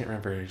like I can't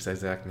remember his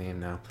exact name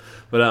now.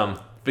 But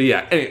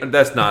yeah, anyway,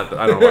 that's not.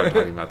 I don't know why I'm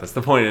talking about this.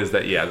 The point is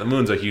that the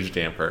moon's a huge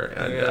damper,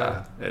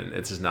 and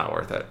it's just not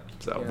worth it.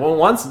 So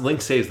once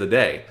Link saves the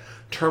day,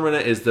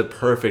 Termina is the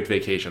perfect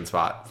vacation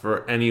spot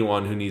for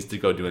anyone who needs to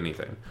go do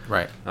anything.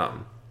 Right.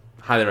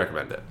 Highly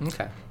recommend it.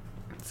 Okay.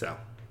 So.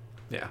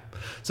 Yeah.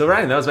 So,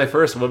 Ryan, that was my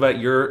first. What about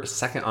your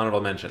second honorable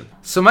mention?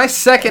 So, my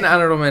second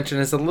honorable mention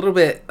is a little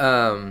bit...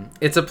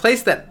 it's a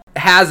place that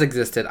has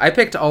existed. I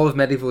picked all of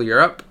medieval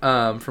Europe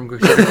from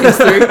Crusader Kings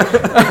 3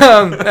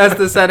 as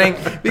the setting,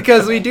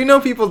 because we do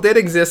know people did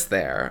exist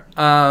there.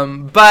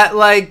 But,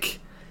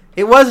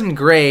 it wasn't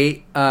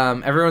great.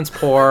 Everyone's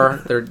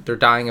poor. They're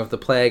dying of the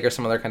plague or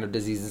some other kind of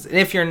diseases. And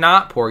if you're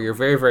not poor, you're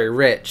very, very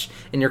rich.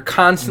 And you're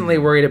constantly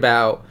worried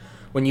about...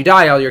 when you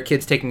die, all your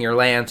kids taking your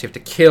land, so you have to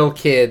kill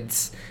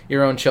kids,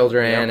 your own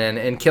children,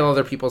 and kill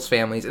other people's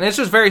families. And it's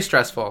just very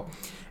stressful.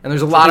 And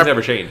there's a lot of...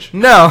 never change.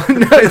 No,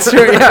 it's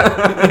true,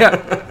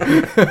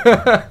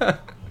 yeah.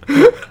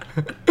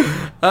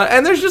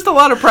 And there's just a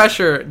lot of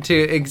pressure to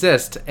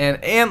exist.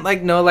 And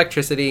no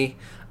electricity.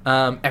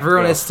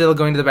 Everyone is still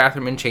going to the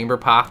bathroom in chamber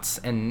pots,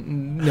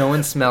 and no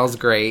one smells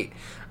great.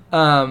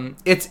 And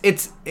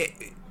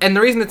the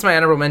reason it's my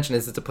honorable mention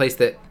is it's a place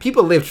that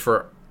people lived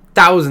for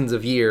thousands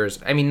of years.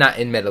 I mean, not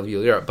in medieval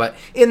Europe, but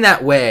in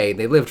that way,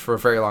 they lived for a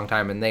very long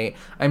time, and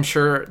I'm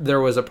sure there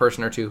was a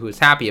person or two who was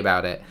happy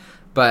about it,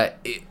 but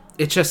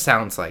it just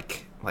sounds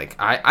like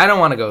I don't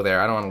want to go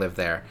there. I don't want to live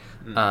there.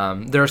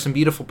 There are some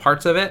beautiful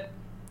parts of it,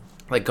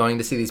 like going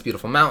to see these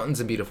beautiful mountains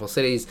and beautiful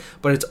cities,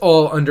 but it's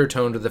all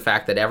undertoned with the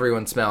fact that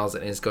everyone smells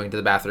and is going to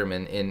the bathroom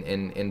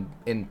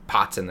in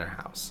pots in their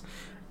house,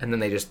 and then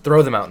they just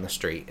throw them out in the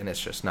street, and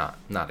it's just not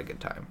a good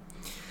time.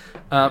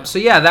 That was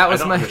I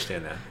don't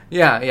understand that.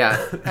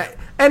 Yeah.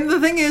 And the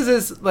thing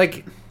is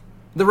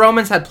the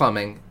Romans had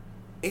plumbing.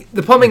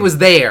 The plumbing was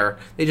there.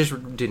 They just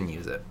didn't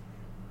use it.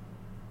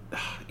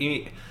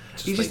 You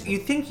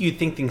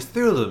think things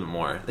through a little bit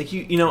more. Like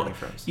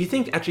you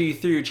think after you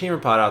threw your chamber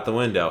pot out the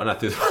window, not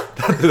through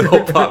the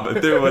whole pot,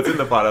 but threw what's in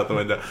the pot out the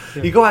window.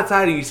 Yeah. You go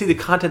outside and you see the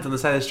contents on the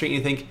side of the street, and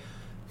you think,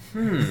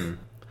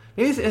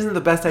 maybe this isn't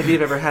the best idea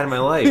I've ever had in my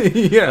life.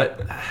 Yeah.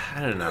 But,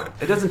 I don't know.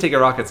 It doesn't take a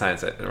rocket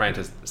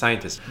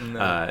scientist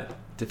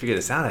to figure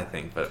this out, I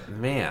think. But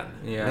man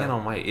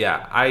almighty.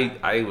 Yeah,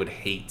 I would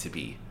hate to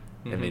be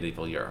in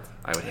medieval Europe.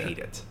 I would hate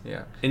it.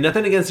 Yeah. And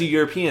nothing against you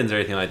Europeans or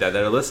anything like that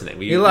are listening.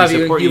 We love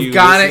you. You've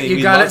got it.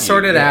 You got it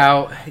sorted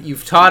out.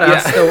 You've taught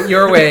us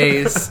your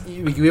ways.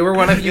 We were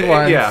one of you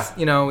once. Yeah.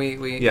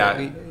 We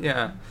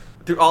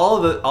through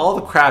all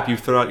the crap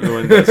you've thrown out your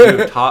windows, you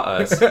have taught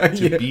us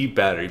to be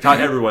better. You've taught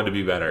everyone to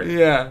be better.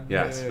 Yeah.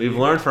 Yes. We've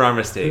learned from our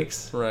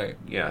mistakes. Right.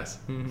 Yes.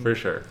 For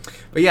sure.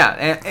 But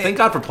thank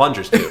God for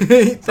plungers too.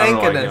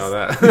 Thank goodness.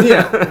 That.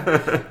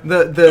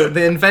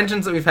 The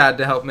inventions that we've had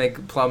to help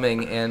make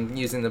plumbing and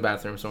using the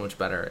bathroom so much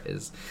better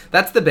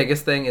that's the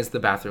biggest thing, is the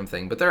bathroom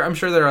thing. But I'm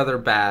sure there are other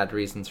bad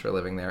reasons for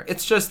living there.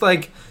 It's just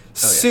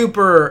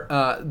super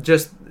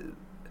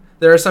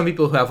there are some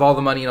people who have all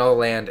the money and all the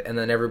land, and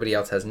then everybody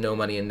else has no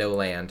money and no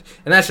land,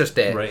 and that's just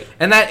it. Right.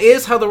 And that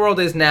is how the world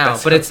is now.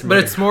 But it's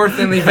more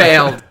thinly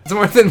veiled. It's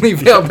more thinly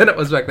veiled than it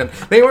was back then.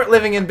 They weren't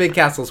living in big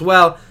castles.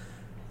 Well.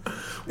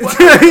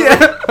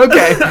 Yeah,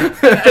 okay.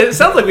 It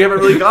sounds like we haven't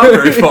really gone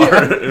very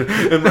far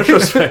in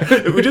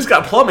retrospect. We just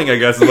got plumbing, I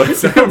guess, is what it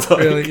sounds like.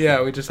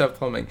 Really, we just have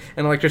plumbing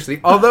and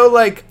electricity.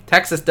 Although,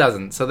 Texas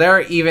doesn't, so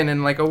they're even in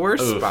a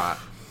worse spot.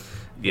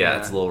 Yeah,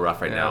 it's a little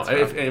rough right now.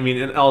 Rough. I mean,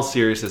 in all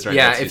seriousness, right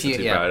now, since you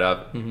brought it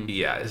up,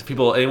 if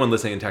people, anyone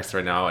listening in Texas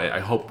right now,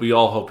 we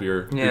all hope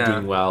you're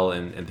doing well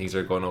and things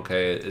are going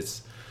okay.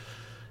 It's,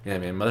 yeah,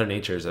 man, Mother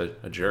Nature is a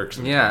jerk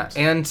sometimes.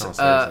 Yeah,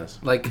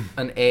 and like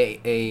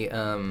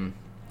an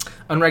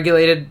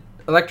unregulated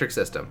electric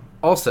system,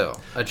 also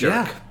a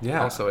jerk.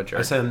 Yeah, also a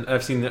jerk.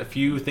 I've seen a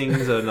few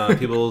things on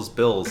people's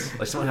bills.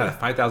 Like someone had a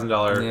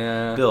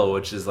 $5,000 bill,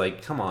 which is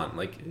like, come on,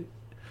 like.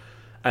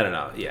 I don't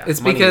know. Yeah, it's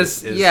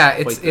because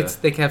it's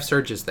they can have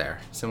surges there,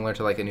 similar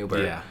to like an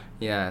Uber.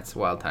 Yeah, it's a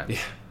wild time.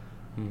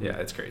 Yeah,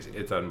 it's crazy.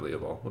 It's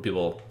unbelievable what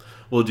people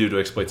will do to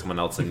exploit someone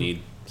else in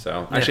need.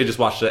 So I actually just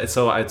watched it.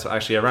 So it's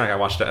actually ironic. I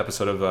watched an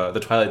episode of The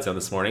Twilight Zone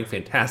this morning.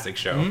 Fantastic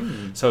show,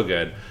 so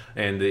good.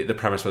 And the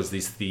premise was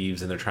these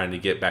thieves and they're trying to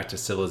get back to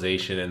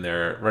civilization and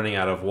they're running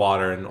out of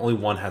water and only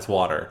one has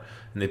water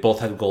and they both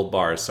have gold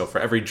bars. So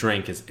for every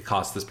drink, it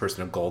costs this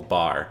person a gold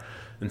bar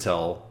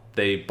until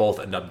they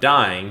both end up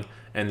dying.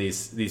 And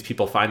these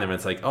people find them, and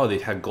it's like, oh, they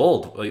had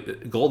gold.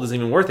 Like, gold isn't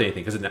even worth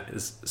anything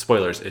because,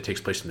 spoilers, it takes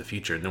place in the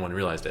future, and no one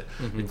realized it.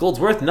 And gold's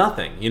worth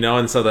nothing, you know.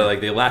 And so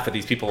they laugh at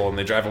these people and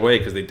they drive away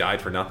because they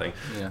died for nothing.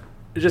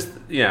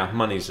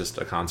 Money's just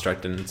a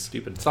construct and it's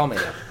stupid. It's all made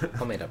up.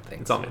 All made up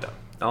things. It's all made up.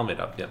 All made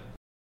up. Yeah.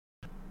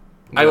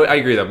 I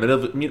agree though.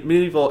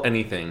 Medieval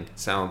anything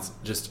sounds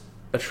just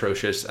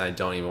atrocious. I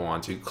don't even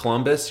want to.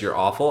 Columbus, you're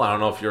awful. I don't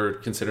know if you're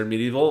considered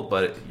medieval,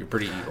 but you're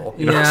pretty evil.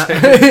 You know what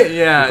I'm saying?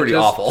 You're pretty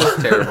awful.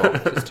 Just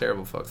terrible. Just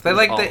terrible folks. They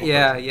like that.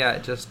 Yeah.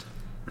 Just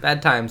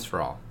bad times for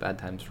all. Bad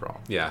times for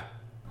all. Yeah.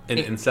 And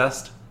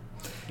incest.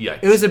 Yikes.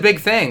 It was a big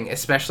thing,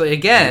 especially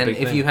again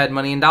if you had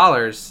money in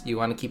dollars. You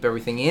want to keep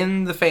everything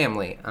in the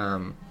family.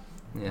 And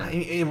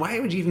why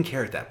would you even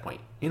care at that point?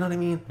 You know what I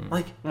mean?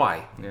 Like,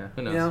 why? Yeah.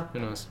 Who knows? You know? Who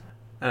knows?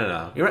 I don't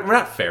know. We're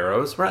not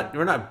pharaohs.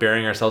 We're not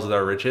burying ourselves with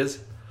our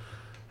riches.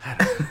 I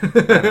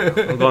don't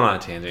know. I'm going on a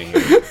tangent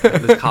here.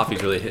 This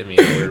coffee's really hit me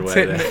in a weird way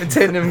today. It's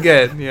hitting him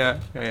good. Yeah.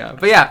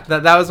 But yeah,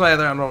 that was my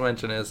other honorable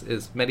mention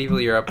is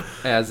medieval Europe,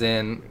 as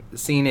in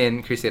seen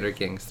in Crusader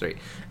Kings 3.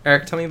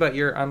 Eric, tell me about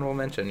your honorable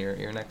mention.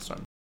 Your next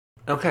one.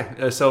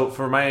 Okay, so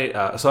for my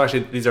actually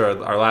these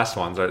are our last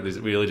ones.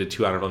 We only did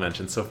 2 honorable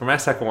mentions. So for my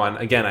second one,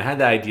 again, I had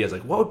the idea. I was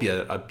like, what would be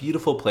a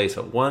beautiful place,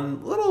 but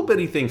one little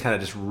bitty thing kind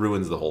of just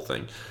ruins the whole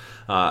thing.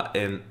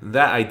 And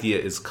that idea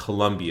is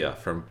Columbia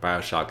from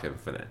BioShock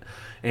Infinite.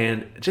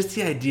 And just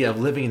the idea of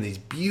living in these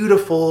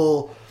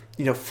beautiful,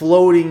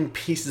 floating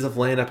pieces of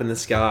land up in the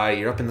sky.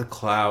 You're up in the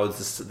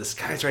clouds. The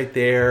sky's right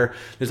there.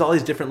 There's all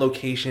these different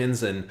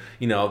locations, and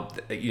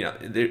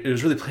it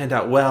was really planned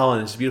out well,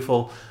 and it's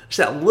beautiful. Just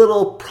that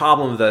little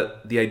problem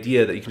that the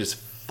idea that you can just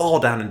fall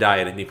down and die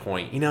at any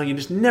point. You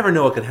just never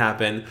know what could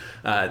happen.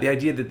 The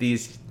idea that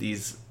these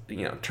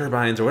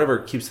turbines or whatever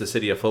keeps the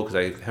city afloat, because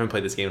I haven't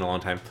played this game in a long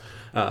time,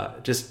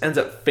 just ends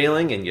up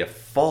failing and you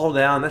fall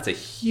down. That's a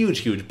huge,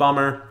 huge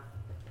bummer.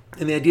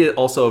 And the idea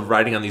also of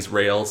riding on these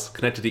rails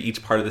connected to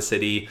each part of the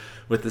city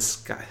with the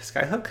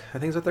skyhook, I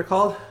think is what they're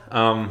called.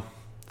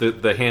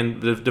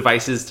 The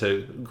devices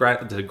to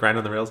grind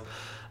on the rails.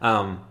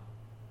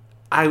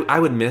 I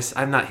would miss.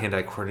 I'm not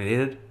hand-eye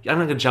coordinated. I'm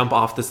not gonna jump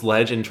off this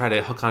ledge and try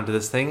to hook onto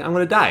this thing. I'm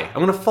gonna die.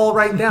 I'm gonna fall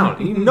right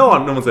down. No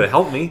one's gonna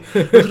help me.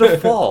 I'm gonna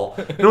fall.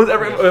 What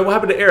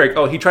happened to Eric?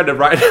 Oh, he tried to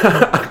ride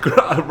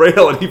a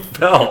rail and he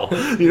fell.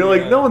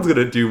 No one's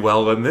gonna do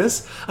well in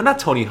this. I'm not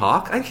Tony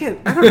Hawk. I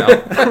don't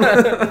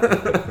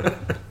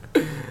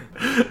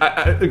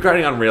know.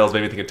 Grinding on rails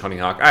made me think of Tony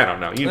Hawk. I don't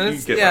know. You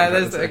get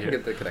I can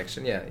get the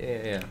connection.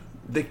 Yeah.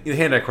 The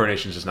hand-eye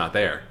coordination is just not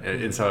there,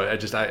 and so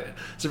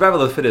survival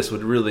of the fittest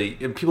would really,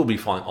 people would be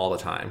falling all the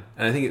time,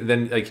 and I think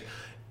then it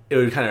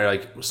would kind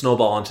of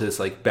snowball into this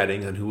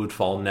betting on who would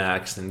fall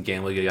next, and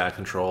gambling get out of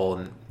control,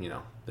 and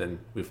then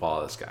we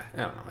follow this guy.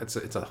 I don't know,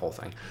 it's a whole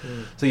thing.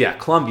 So yeah,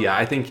 Columbia,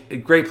 I think a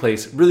great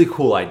place, really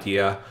cool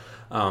idea.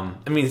 Same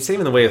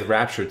in the way with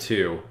Rapture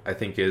too. I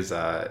think is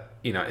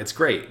it's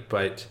great,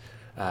 but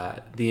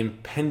the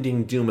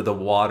impending doom of the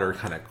water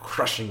kind of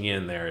crushing you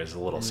in there is a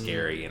little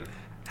scary. And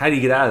how do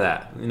you get out of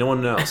that? No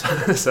one knows.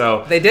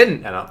 So they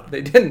didn't.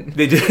 They didn't.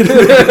 They did.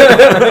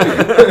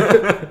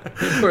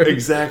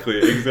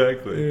 Exactly.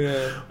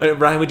 Yeah.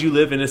 Brian, would you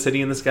live in a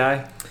city in the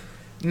sky?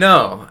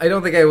 No, I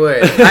don't think I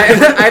would.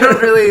 I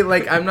don't really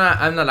I'm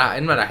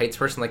not a heights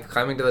person.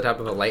 Climbing to the top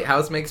of a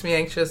lighthouse makes me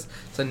anxious.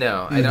 So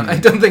no, I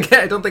don't think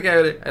I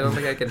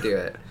could do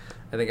it.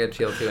 I think I'd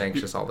feel too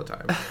anxious all the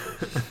time.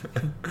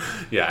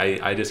 Yeah,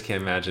 I just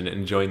can't imagine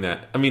enjoying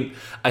that.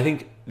 I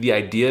think the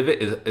idea of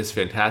it is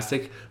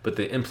fantastic, but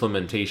the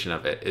implementation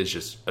of it is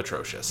just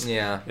atrocious.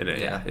 Yeah.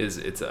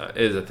 It's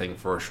a thing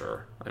for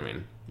sure.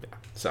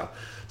 So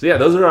yeah,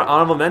 those are our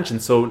honorable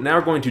mentions. So now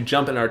we're going to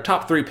jump in our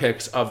top 3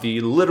 picks of the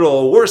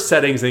literal worst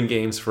settings in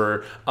games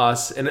for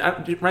us. And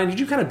Ryan, did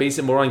you kind of base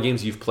it more on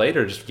games you've played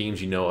or just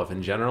games you know of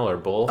in general, or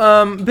both?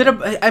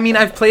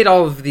 I've played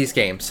all of these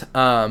games.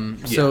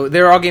 So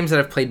they're all games that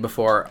I've played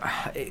before.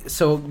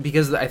 So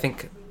because I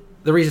think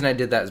the reason I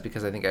did that is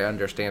because I think I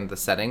understand the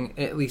setting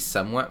at least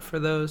somewhat for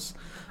those.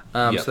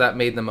 So that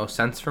made the most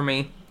sense for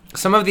me.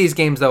 Some of these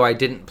games though I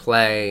didn't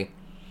play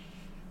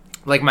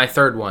like my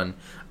third one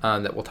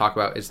that we'll talk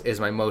about is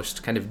my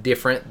most kind of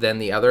different than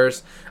the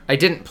others. I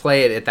didn't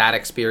play it at that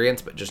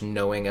experience, but just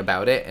knowing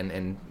about it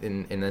and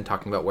then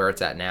talking about where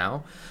it's at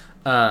now.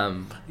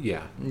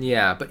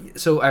 Yeah, but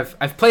so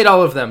I've played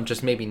all of them,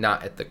 just maybe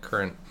not at the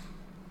current,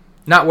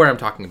 not where I'm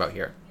talking about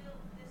here,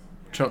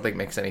 which I don't think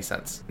makes any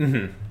sense.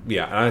 Mm-hmm.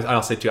 Yeah, and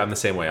I'll say too, I'm the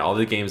same way. All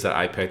the games that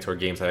I picked were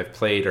games that I've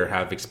played or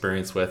have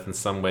experience with in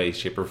some way,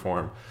 shape, or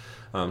form.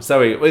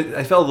 So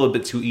I felt a little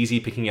bit too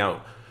easy picking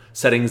out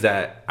settings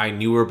that I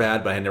knew were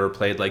bad, but I had never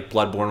played. Like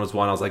Bloodborne was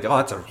one. I was like, oh,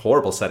 that's a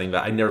horrible setting,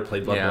 but I never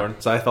played Bloodborne. Yeah.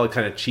 So I felt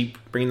kind of cheap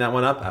bringing that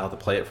one up. I'll have to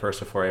play it first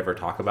before I ever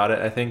talk about it,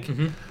 I think.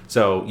 Mm-hmm.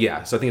 So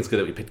I think it's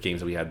good that we picked games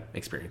that we had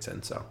experience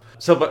in.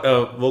 But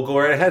we'll go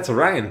right ahead. So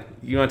Ryan,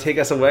 you want to take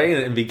us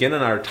away and begin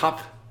on our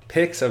top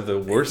picks of the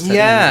worst setting?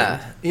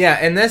 Yeah.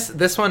 And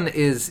this one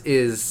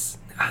is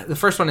the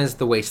first one is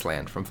the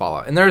Wasteland from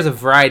Fallout, and there's a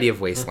variety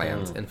of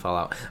wastelands in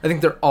Fallout. I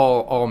think they're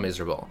all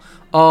miserable,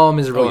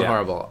 and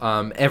horrible.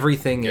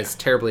 Everything is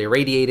terribly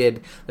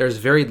irradiated. There's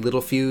very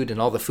little food,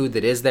 and all the food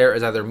that is there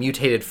is either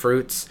mutated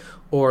fruits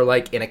or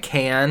like in a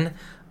can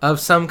of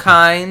some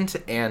kind,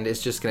 and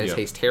it's just going to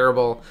taste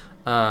terrible.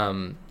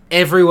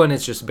 Everyone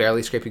is just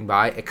barely scraping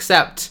by,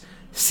 except,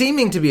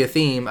 seeming to be a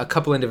theme, a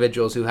couple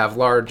individuals who have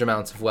large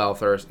amounts of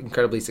wealth or are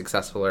incredibly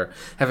successful or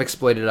have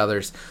exploited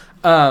others.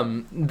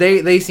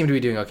 They seem to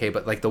be doing okay,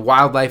 but like the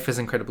wildlife is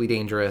incredibly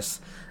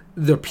dangerous.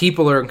 The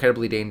people are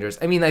incredibly dangerous.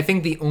 I mean, I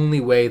think the only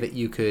way that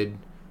you could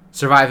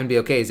survive and be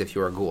okay is if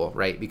you're a ghoul,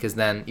 right? Because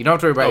then you don't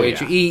have to worry about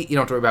what you eat. You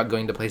don't have to worry about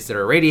going to places that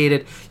are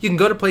irradiated. You can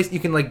go to places, you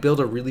can like build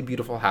a really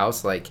beautiful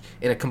house like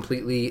in a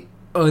completely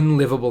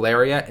unlivable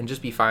area and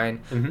just be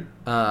fine.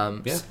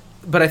 Mm-hmm.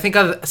 But I think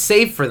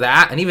save for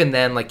that, and even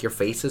then, like your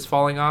face is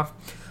falling off.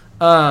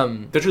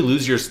 Don't you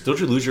lose your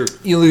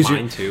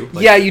mind too?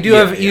 Like, you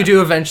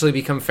do eventually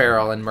become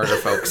feral and murder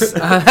folks.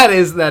 That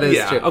is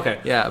true.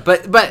 Okay. Yeah,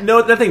 but no,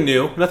 nothing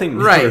new.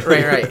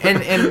 Right.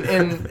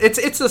 And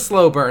it's a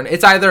slow burn.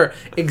 It's either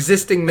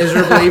existing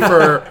miserably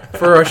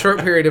for a short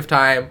period of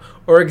time,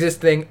 or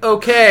existing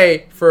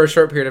okay for a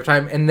short period of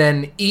time, and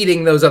then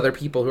eating those other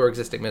people who are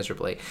existing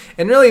miserably.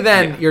 And really,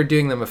 then you're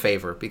doing them a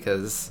favor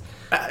because.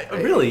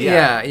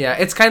 Yeah.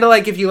 It's kind of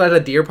like if you let a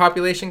deer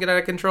population get out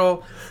of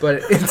control,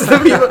 but it's the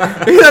people.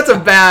 Maybe that's a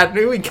bad.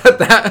 Maybe we cut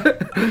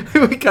that.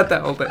 We cut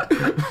that whole thing.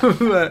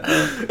 But,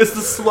 it's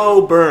the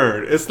slow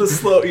burn. It's the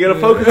slow. You gotta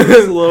focus on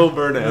the slow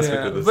burn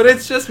aspect of this. But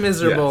it's just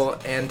miserable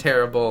and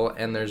terrible,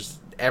 and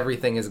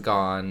everything is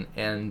gone,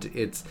 and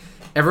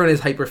everyone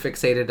is hyper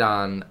fixated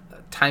on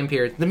time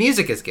period. The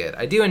music is good.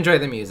 I do enjoy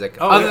the music.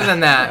 Other than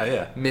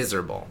that,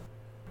 miserable.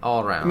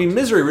 All around. I mean,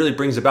 misery really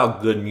brings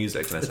about good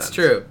music in a sense. It's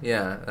true.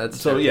 Yeah,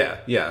 that's true. So,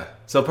 yeah.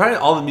 So, probably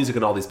all the music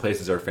in all these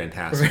places are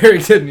fantastic. Very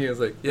good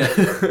music. Yeah.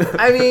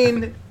 I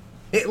mean,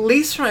 at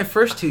least for my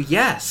first two,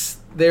 yes.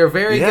 They're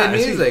very good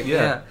music.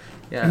 Yeah.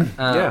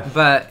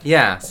 But,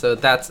 so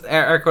that's...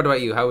 Eric, what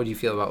about you? How would you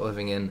feel about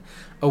living in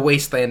a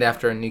wasteland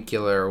after a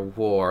nuclear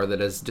war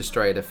that has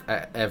destroyed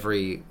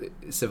every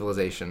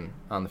civilization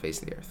on the face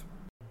of the earth?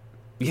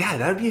 Yeah,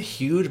 that would be a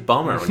huge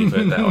bummer when you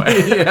put it that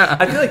way.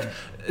 I feel like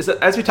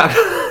as we talk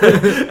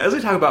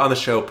about on the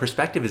show,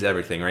 perspective is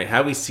everything, right?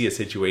 How we see a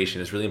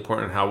situation is really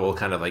important. How we'll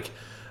kind of like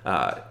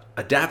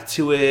adapt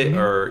to it,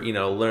 or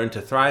learn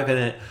to thrive in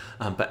it.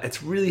 But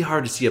it's really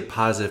hard to see a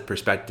positive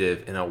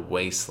perspective in a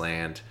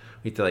wasteland.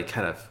 We have to like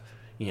kind of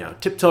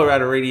tiptoe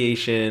around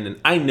radiation,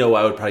 and I know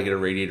I would probably get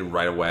irradiated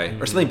right away,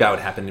 or something bad would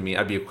happen to me.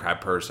 I'd be a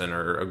crab person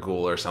or a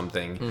ghoul or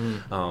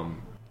something.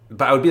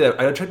 But I would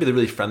try to be the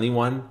really friendly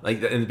one,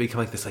 like, and become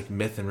like this like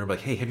myth, and we're like,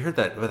 hey, have you heard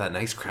about that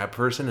nice crab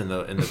person in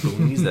the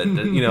boonies that and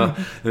then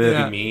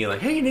it'd be me like,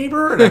 hey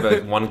neighbor, and I have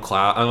like one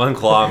claw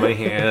in my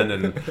hand,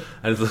 and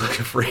I just look like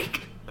a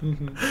freak.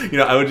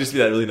 I would just be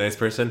that really nice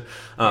person.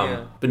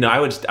 But no, I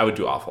would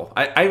do awful.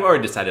 I've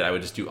already decided I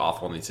would just do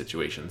awful in these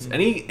situations.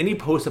 Any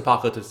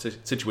post-apocalyptic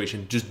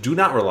situation, just do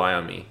not rely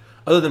on me.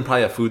 Other than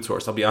probably a food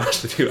source, I'll be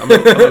honest with you. I'm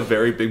a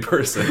very big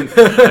person. I'm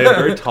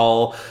very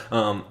tall.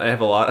 I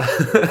have a lot of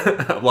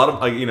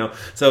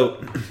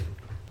So,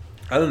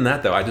 other than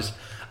that, though, I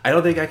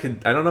don't think I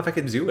could. I don't know if I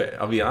could do it.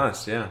 I'll be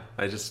honest. Yeah,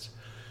 I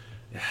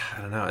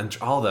don't know. And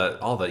all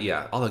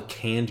the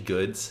canned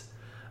goods.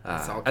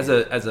 As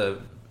a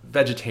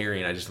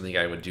vegetarian, I just don't think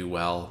I would do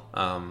well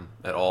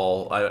at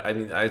all. I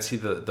mean, I'd see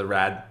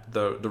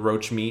the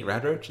roach meat.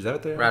 Rad roach? Is that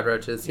what they are? Rad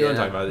roaches, You know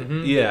what I'm talking about?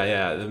 Mm-hmm.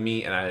 Yeah, the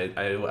meat, and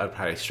I'd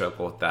probably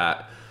struggle with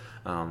that.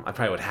 I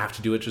probably would have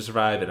to do it to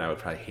survive, and I would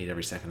probably hate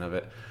every second of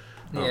it.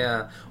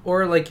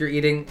 Or like you're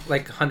eating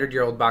like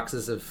 100-year-old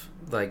boxes of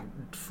like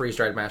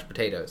freeze-dried mashed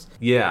potatoes.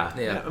 Yeah.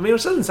 I mean,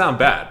 it doesn't sound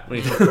bad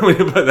when you put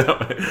it that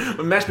way.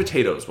 But mashed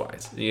potatoes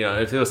wise,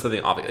 if it was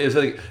something obvious,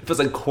 if it was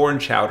like corn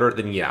chowder,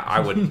 then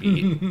I would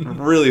be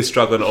really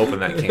struggling to open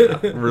that can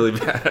up, really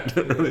bad.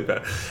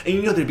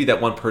 And there'd be that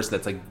one person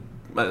that's like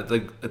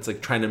it's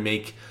like trying to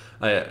make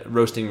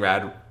roasting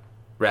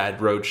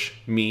Rad Roach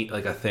meet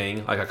like a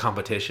thing, like a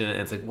competition,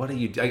 and it's like, what are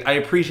you? I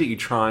appreciate you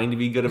trying to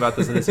be good about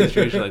this in this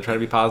situation, like trying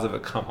to be positive,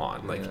 but come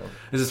on, like,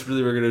 is this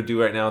really what we're gonna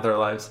do right now with our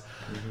lives?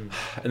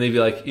 Mm-hmm. And they'd be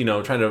like,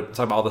 trying to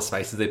talk about all the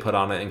spices they put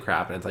on it and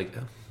crap, and it's like,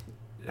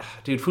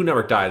 dude, Food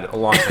Network died a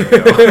long time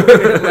ago.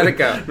 Let it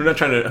go. We're not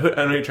trying to.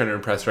 I know you're trying to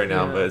impress right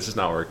now, but it's just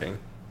not working.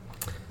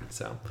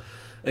 So,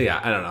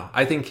 yeah, I don't know.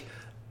 I think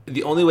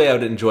the only way I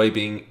would enjoy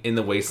being in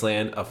the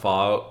wasteland of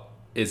Fallout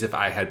is if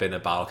I had been a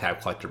bottle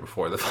cap collector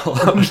before the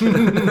Fallout.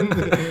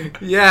 And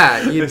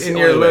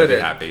you're loaded.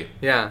 Happy.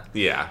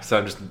 Yeah. So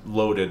I'm just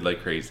loaded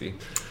like crazy.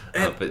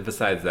 But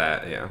besides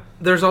that,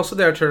 there's also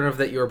the alternative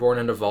that you were born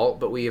in a vault,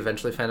 but we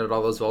eventually found out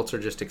all those vaults are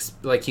just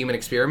like human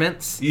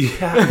experiments.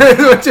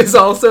 Which is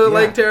also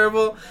like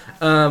terrible.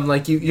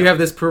 Like you have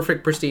this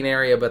perfect pristine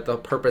area, but the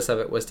purpose of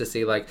it was to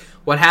see like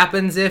what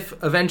happens if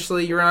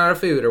eventually you run out of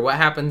food, or what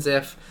happens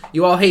if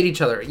you all hate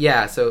each other.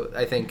 So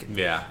I think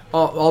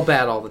all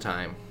bad all the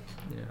time.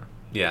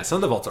 Yeah, some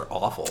of the vaults are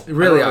awful.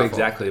 Really awful.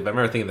 Exactly, but I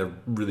remember thinking they're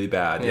really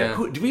bad. Yeah.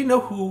 Do we know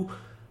who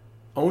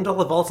owned all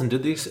the vaults and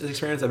did the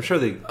experiments? I'm sure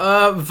they...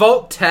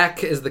 Vault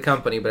Tech is the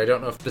company, but I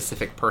don't know a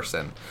specific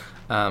person.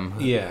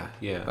 Yeah.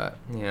 But,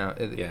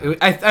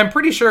 I'm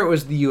pretty sure it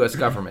was the U.S.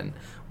 government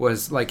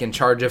was, like, in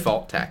charge of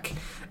Vault Tech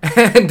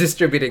and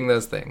distributing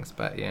those things.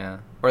 But,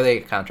 or they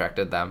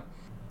contracted them.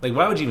 Like,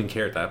 why would you even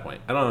care at that point?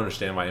 I don't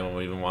understand why anyone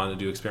would even want to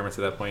do experiments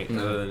at that point,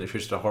 other than if you're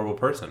just a horrible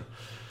person.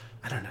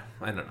 I don't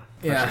know.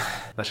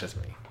 That's just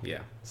me. Yeah.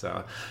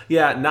 So,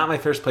 not my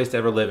first place to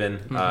ever live in.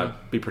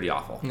 Be pretty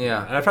awful.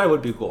 Yeah. And I probably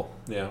would be cool.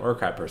 Yeah. Or a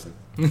crab person.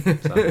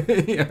 So.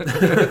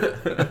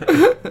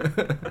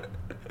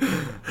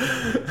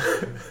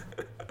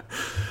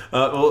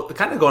 Well,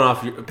 kind of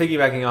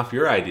piggybacking off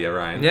your idea,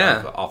 Ryan.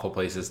 Of awful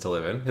places to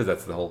live in, because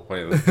that's the whole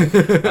point of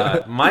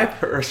this. My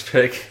first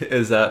pick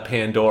is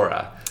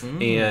Pandora.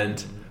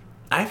 And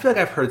I feel like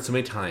I've heard so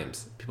many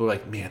times, people are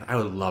like, man, I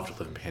would love to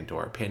live in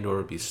Pandora. Pandora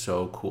would be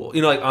so cool.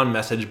 Like on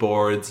message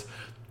boards,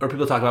 or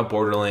people talk about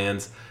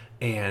Borderlands,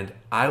 and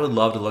I would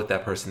love to look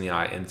that person in the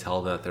eye and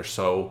tell them that they're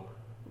so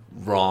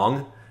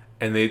wrong,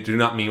 and they do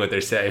not mean what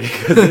they say,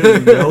 because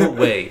there's no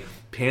way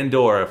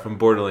Pandora from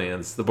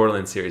Borderlands, the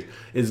Borderlands series,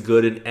 is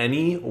good in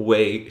any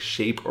way,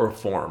 shape, or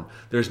form.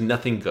 There's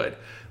nothing good.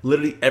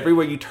 Literally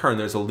everywhere you turn,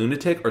 there's a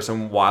lunatic or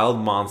some wild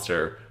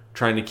monster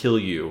trying to kill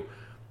you,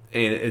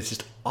 and it's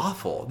just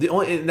awful.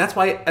 And that's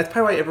probably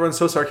why everyone's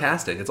so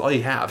sarcastic. It's all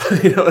you have.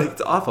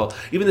 It's awful.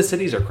 Even the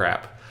cities are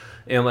crap,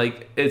 and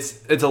like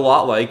it's a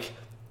lot like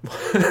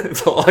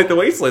the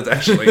Wastelands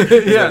actually.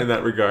 In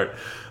that regard.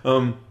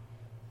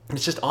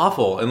 It's just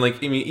awful. And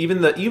like, I mean,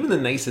 even the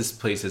nicest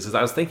places, as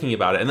I was thinking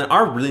about it, and there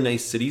are really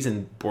nice cities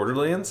in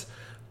Borderlands,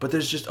 but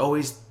there's just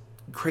always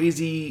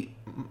crazy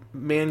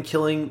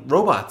man-killing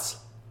robots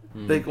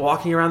like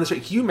walking around the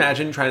street. Can you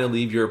imagine trying to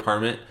leave your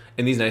apartment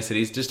in these nice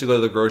cities just to go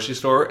to the grocery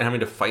store and having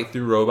to fight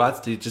through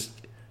robots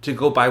to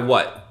go buy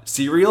what?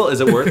 Cereal?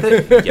 Is it worth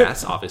it?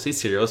 Yes, obviously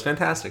cereal is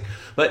fantastic.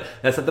 But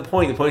that's not the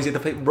point. The point is you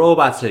have to fight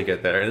robots to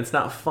get there, and it's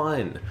not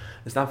fun.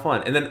 It's not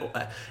fun. And then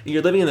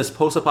you're living in this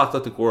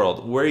post-apocalyptic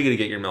world. Where are you going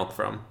to get your milk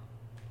from?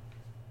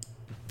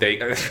 There you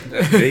go.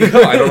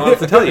 I don't know what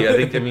to tell you.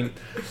 I mean,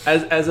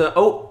 as an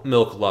oat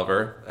milk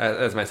lover,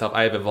 as myself,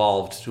 I have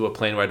evolved to a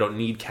plane where I don't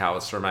need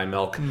cows for my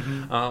milk.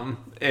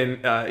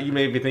 And you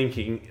may be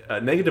thinking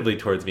negatively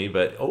towards me,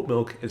 but oat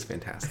milk is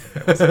fantastic.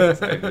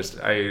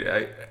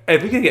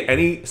 If we could get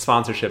any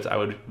sponsorships, I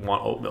would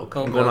want oat milk.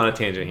 I'm going on a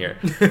tangent here.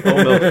 Oat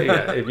milk.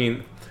 I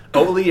mean,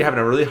 Oatly, you're having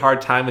a really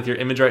hard time with your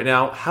image right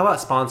now. How about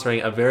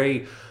sponsoring a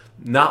very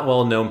not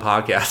well-known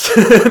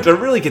podcast to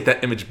really get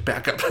that image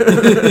back up?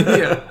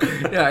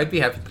 I'd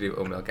be happy to do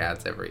oat milk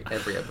ads every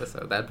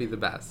episode. That'd be the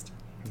best.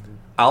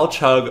 I'll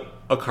chug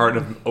a carton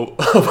of oat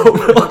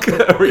milk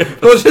every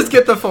episode. We'll just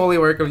get the Foley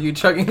work of you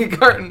chugging a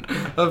carton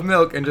of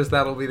milk, and just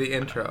that'll be the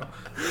intro.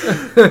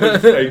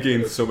 I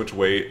gained so much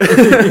weight.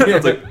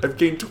 It's like I've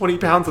gained 20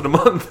 pounds in a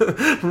month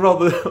from all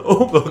the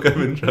oat milk I've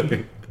been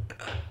chugging.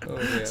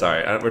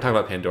 Sorry, we're talking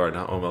about Pandora,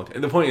 not oat milk.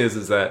 And the point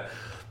is that,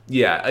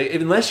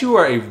 unless you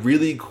are a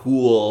really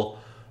cool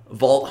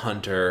vault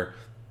hunter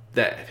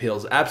that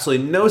feels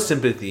absolutely no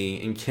sympathy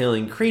in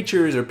killing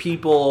creatures or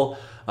people,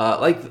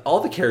 like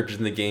all the characters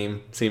in the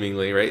game,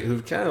 seemingly, right,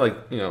 who've kind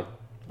of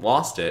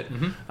lost it,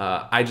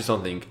 I just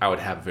don't think I would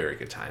have a very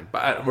good time.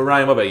 But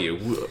Ryan, what about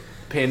you?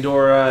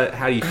 Pandora,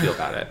 how do you feel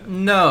about it?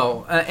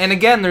 No. And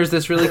again, there's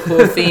this really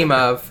cool theme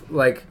of,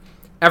 like,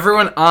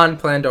 everyone on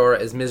Pandora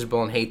is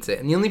miserable and hates it.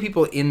 And the only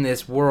people in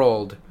this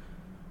world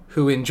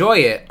who enjoy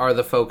it are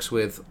the folks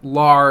with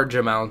large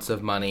amounts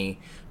of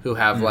money who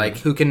have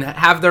who can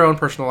have their own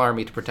personal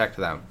army to protect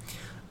them.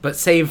 But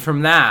save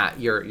from that,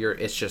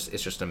 it's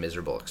just a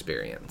miserable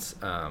experience.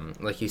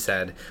 Like you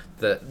said,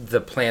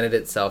 the planet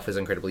itself is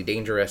incredibly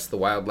dangerous. The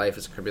wildlife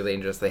is incredibly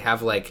dangerous. They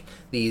have like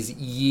these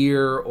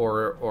year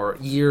or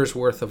years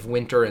worth of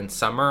winter and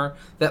summer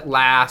that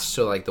last.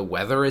 So like the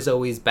weather is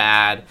always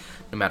bad,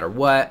 no matter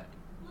what.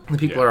 The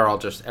people are all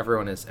just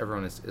everyone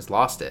is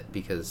lost it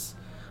because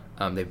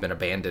They've been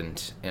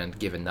abandoned and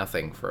given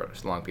nothing for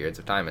long periods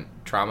of time, and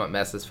trauma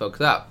messes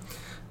folks up.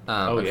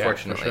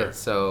 Unfortunately. Yeah, for sure.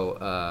 So,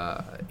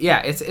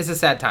 it's a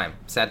sad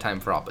time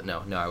for all, but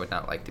no, I would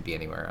not like to be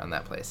anywhere on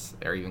that place,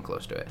 or even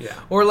close to it. Yeah.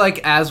 Or like,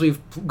 as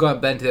we've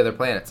been to the other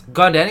planets,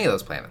 gone to any of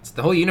those planets,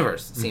 the whole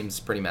universe seems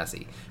pretty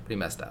messy, pretty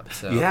messed up.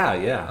 So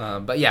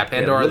but yeah,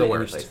 Pandora, really the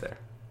worst. place there.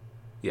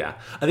 Yeah,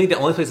 I think the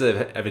only places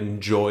that I've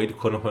enjoyed,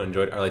 quote unquote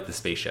enjoyed, are like the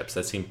spaceships.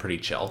 That seem pretty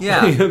chill.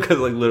 Yeah, because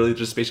like literally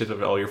just spaceships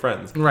with all your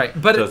friends. Right,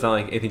 but so it's not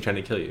like anything trying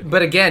to kill you.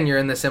 But again, you're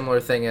in the similar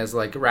thing as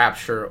like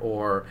Rapture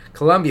or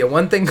Columbia.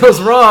 One thing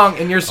goes wrong,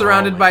 and you're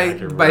surrounded by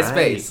right.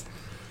 space.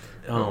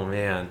 Oh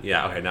man,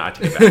 yeah. Okay, no, I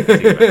take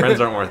it back.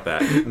 Friends aren't worth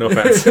that. No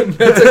offense.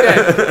 That's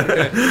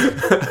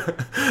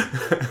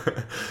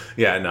okay.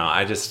 Yeah, no,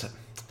 I just.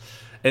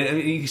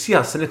 And you see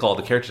how cynical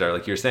the characters are,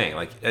 like you're saying.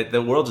 Like,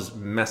 the world just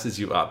messes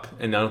you up.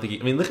 And I don't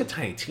think... I mean, look at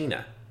Tiny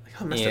Tina. Like,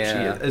 how messed up she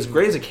is. As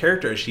great as a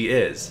character as she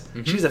is,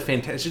 she's a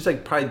fantastic... She's,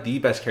 like, probably the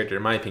best character,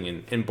 in my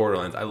opinion, in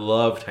Borderlands. I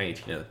love Tiny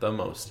Tina the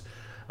most.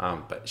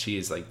 But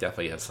she's, like,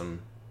 definitely has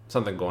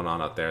something going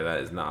on out there that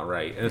is not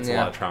right. And it's a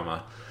lot of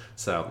trauma.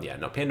 So, yeah,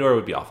 no, Pandora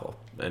would be awful.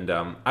 And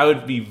I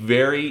would be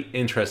very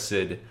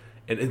interested...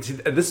 And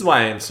this is why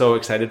I'm so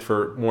excited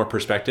for more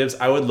perspectives.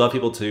 I would love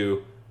people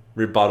to...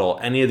 rebuttal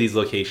any of these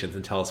locations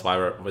and tell us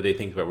why they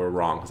think that we're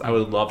wrong, because I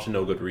would love to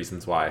know good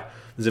reasons why.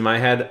 Because in my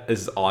head, this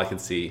is all I can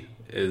see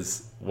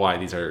is why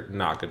these are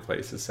not good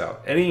places. So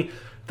any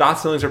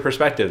thoughts, feelings, or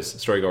perspectives,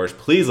 storygoers,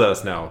 please let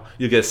us know.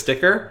 You get a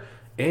sticker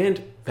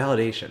and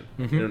validation.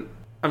 And,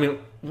 I mean,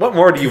 what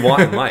more do you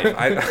want in life?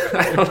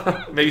 I don't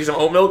know. Maybe some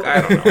oat milk? I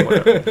don't know.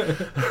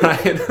 Whatever.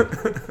 Ryan,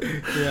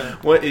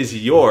 what is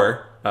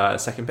your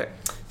second pick?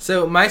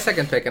 So my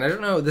second pick, and I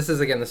don't know, this is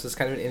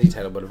kind of an indie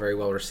title, but a very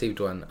well-received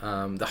one.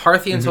 The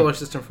Hearthian Solar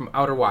System from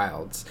Outer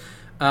Wilds,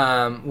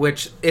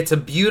 which it's a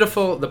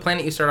beautiful, the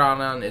planet you start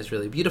on is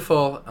really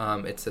beautiful.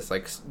 It's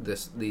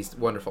these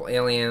wonderful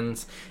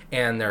aliens,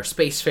 and they're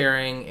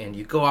spacefaring, and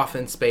you go off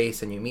in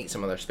space, and you meet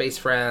some of their space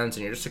friends,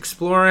 and you're just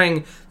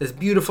exploring this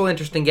beautiful,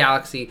 interesting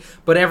galaxy,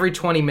 but every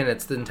 20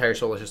 minutes, the entire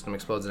solar system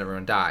explodes and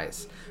everyone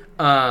dies.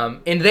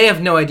 And they have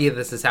no idea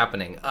this is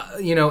happening.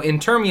 In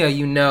Termia,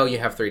 you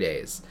have 3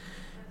 days.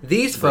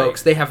 These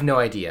folks, they have no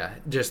idea.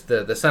 Just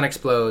the sun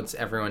explodes,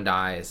 everyone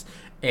dies,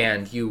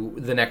 and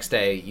the next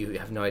day, you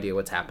have no idea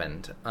what's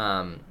happened.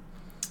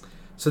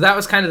 So that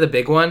was kind of the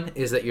big one,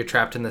 is that you're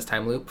trapped in this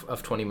time loop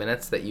of 20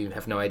 minutes that you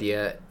have no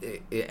idea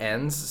it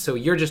ends. So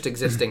you're just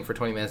existing for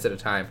 20 minutes at a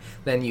time.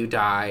 Then you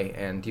die,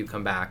 and you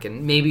come back.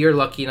 And maybe you're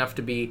lucky enough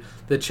to be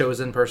the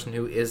chosen person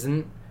who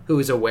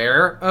is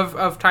aware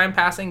of time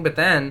passing, but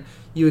then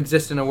you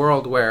exist in a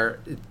world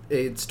where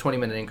it's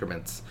 20-minute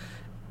increments.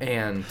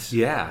 And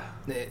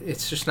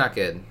it's just not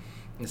good.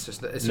 It's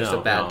just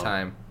a bad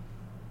time.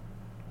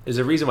 There's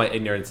a reason why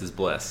ignorance is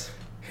bliss.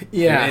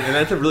 Yeah, and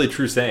that's a really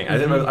true saying.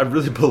 I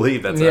really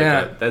believe that's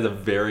a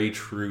very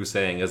true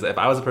saying. Is if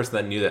I was a person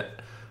that knew that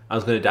I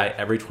was going to die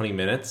every 20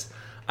 minutes,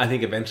 I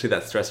think eventually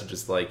that stress would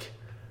just like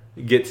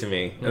get to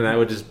me, and I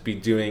would just be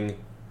doing.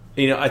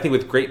 I think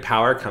with great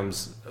power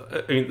comes.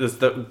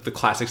 The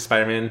classic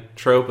Spider-Man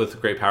trope, with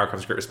great power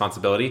comes great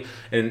responsibility,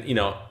 and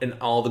in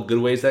all the good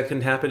ways that can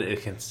happen,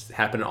 it can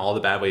happen in all the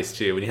bad ways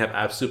too. When you have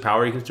absolute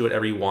power, you can do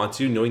whatever you want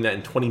to, knowing that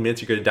in 20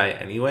 minutes you're going to die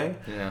anyway.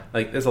 Yeah,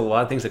 like there's a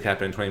lot of things that can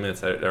happen in 20 minutes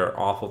that are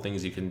awful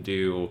things you can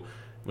do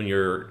when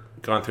you're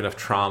gone through enough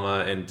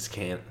trauma and just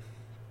can't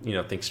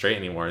think straight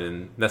anymore.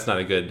 And that's not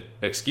a good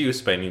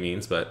excuse by any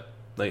means, but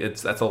like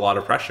that's a lot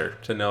of pressure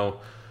to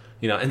know,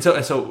 and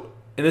so.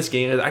 In this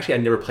game, actually, I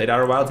never played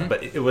Outer Wilds,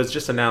 but it was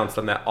just announced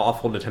on that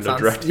awful Nintendo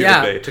Direct the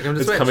other day.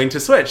 It's coming to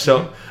Switch.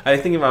 So I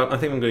think I'm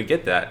going to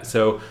get that.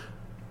 So,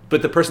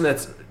 but the person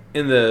that's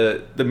in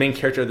the main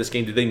character of this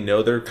game, do they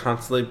know they're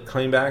constantly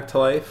coming back to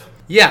life?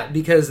 Yeah,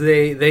 because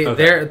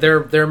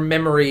their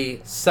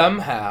memory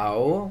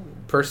somehow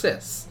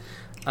persists.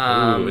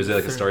 Is it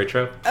like a story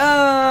trope?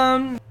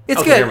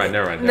 It's good.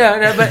 Never mind.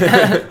 No,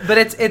 but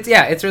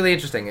it's really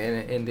interesting,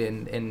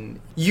 and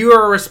you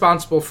are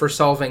responsible for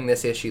solving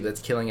this issue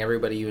that's killing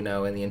everybody in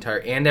the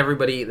entire, and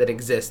everybody that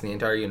exists in the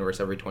entire universe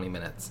every 20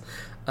 minutes.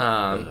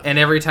 And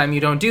every time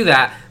you don't do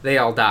that, they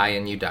all die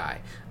and you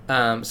die.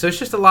 So it's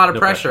just a lot of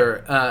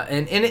pressure.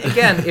 And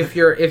again, if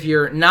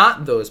you're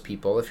not those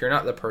people, if you're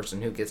not the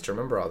person who gets to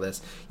remember all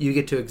this, you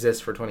get to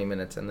exist for 20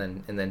 minutes and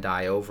then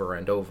die over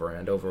and over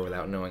and over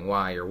without knowing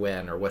why or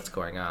when or what's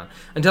going on,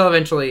 until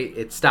eventually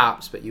it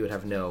stops, but you would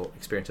have no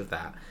experience of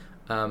that.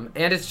 And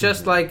it's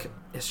just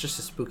it's just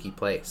a spooky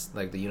place.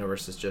 Like the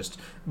universe is just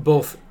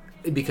both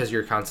because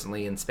you're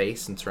constantly in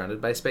space and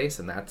surrounded by space,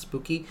 and that's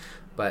spooky,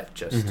 but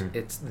just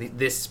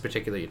this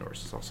particular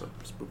universe is also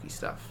spooky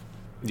stuff.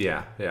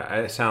 Yeah.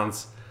 That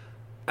sounds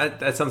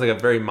like a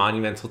very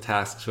monumental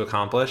task to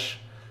accomplish,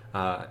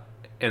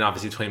 and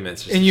obviously 20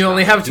 minutes. And you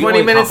only have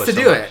 20 minutes to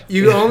do it.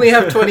 You only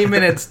have 20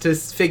 minutes to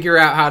figure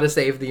out how to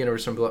save the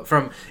universe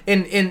from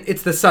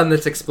it's the sun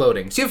that's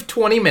exploding. So you have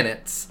 20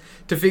 minutes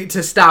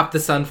to stop the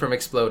sun from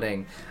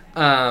exploding,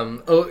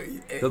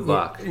 Good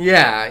luck.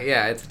 Yeah,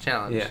 it's a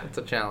challenge. Yeah. It's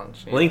a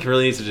challenge. Yeah. Link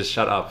really needs to just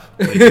shut up.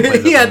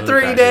 He had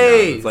 3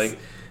 days. It's like,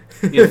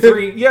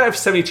 you have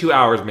 72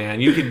 hours,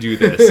 man. You can do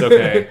this,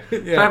 okay?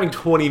 Yeah. Having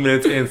 20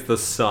 minutes against the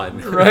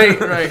sun.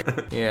 Right.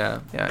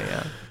 Yeah.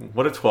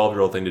 What a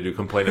 12-year-old thing to do,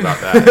 complain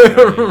about that. You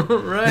know what I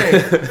mean?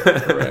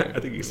 Right. I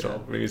think he's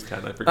 12. Maybe he's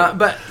 10, I forget.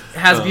 But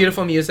has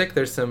beautiful music.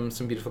 There's some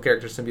beautiful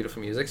characters, some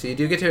beautiful music. So you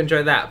do get to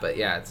enjoy that. But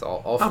yeah, it's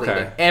all fleeting.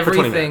 Okay.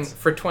 Everything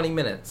for 20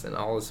 minutes and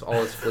all is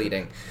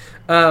fleeting.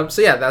 So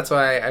yeah, that's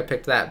why I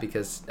picked that,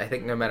 because I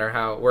think no matter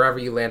wherever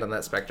you land on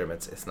that spectrum,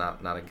 it's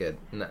not a good,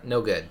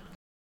 no good.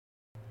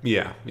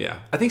 Yeah.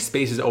 I think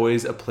space is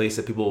always a place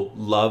that people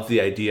love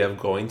the idea of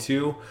going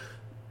to.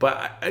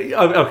 But,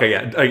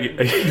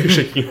 you're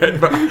shaking your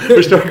head. But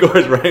for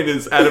storygoers, Ryan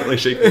is adamantly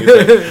shaking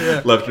his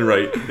head left and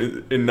right,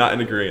 and not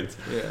in agreement.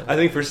 Yeah. I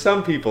think for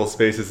some people,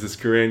 space is this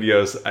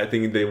grandiose, I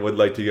think they would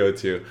like to go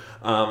to.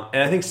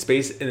 And I think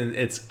space and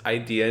its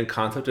idea and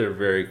concept are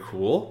very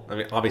cool. I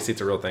mean, obviously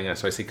it's a real thing,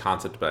 so I say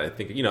concept, but I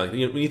think,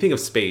 when you think of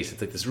space, it's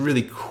like this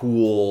really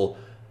cool...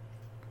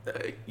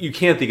 you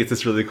can't think it's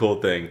this really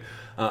cool thing.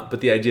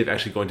 But the idea of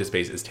actually going to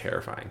space is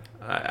terrifying.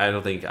 I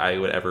don't think I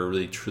would ever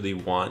really truly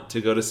want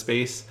to go to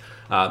space.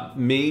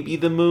 Maybe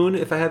the moon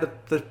if I had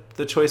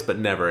the choice, but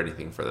never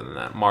anything further than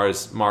that.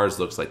 Mars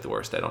looks like the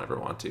worst. I don't ever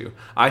want to.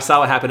 I saw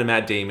what happened to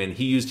Matt Damon.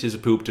 He used his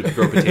poop to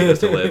grow potatoes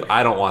to live.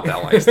 I don't want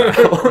that lifestyle.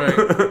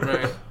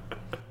 Right.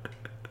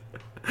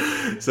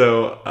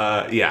 So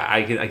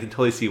I can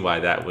totally see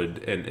why that would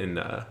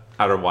in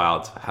Outer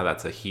Wilds, how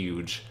that's a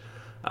huge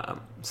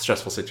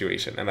stressful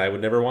situation, and I would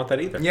never want that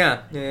either.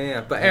 Yeah.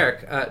 But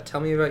Eric,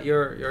 tell me about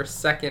your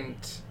second.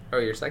 Oh,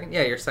 your second?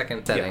 Yeah, your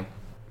second setting. Yeah.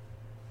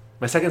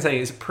 My second setting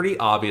is pretty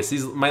obvious.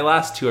 My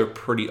last two are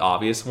pretty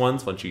obvious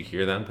ones once you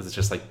hear them, because it's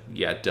just like,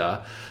 yeah,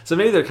 duh. So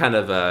maybe they're kind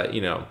of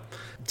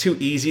too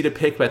easy to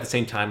pick, but at the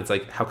same time, it's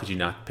like, how could you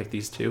not pick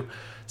these two?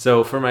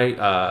 So for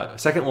my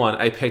second one,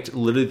 I picked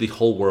literally the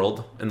whole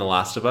world in The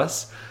Last of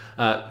Us.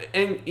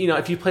 And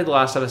if you played The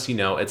Last of Us,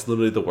 it's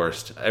literally the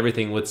worst.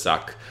 Everything would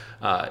suck.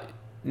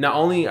 Not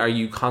only are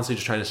you constantly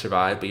just trying to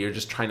survive, but you're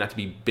just trying not to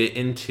be bit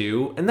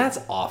into, and that's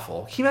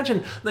awful. Can you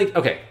imagine,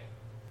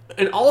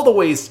 in all the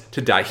ways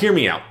to die, hear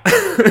me out.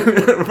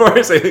 Before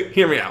I say it,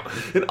 hear me out.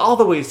 In all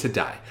the ways to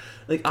die,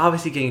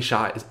 obviously getting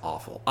shot is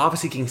awful.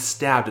 Obviously getting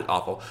stabbed is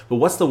awful. But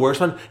what's the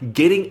worst one?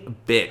 Getting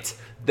bit.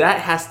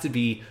 That has to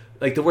be,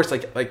 the worst,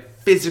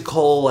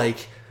 physical,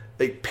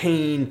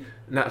 pain.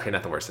 Not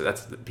the worst.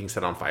 That's being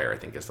set on fire, I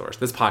think, is the worst.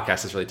 This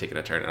podcast is really taking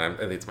a turn, and I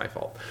think it's my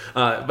fault.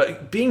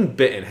 But being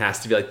bitten has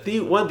to be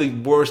one of the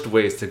worst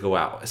ways to go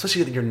out,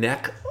 especially with your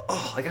neck.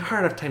 Oh, I got a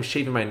hard enough time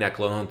shaving my neck,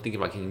 let alone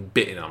thinking about getting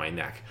bitten on my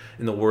neck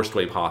in the worst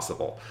way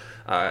possible.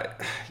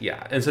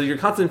 And so you're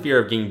constant fear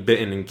of getting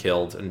bitten and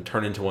killed and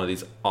turn into one of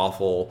these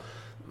awful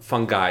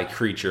fungi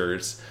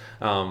creatures,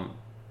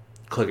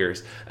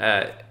 clickers.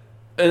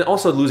 And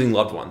also losing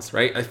loved ones,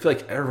 right? I feel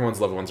like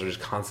everyone's loved ones are just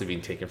constantly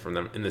being taken from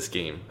them in this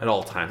game at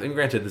all times. And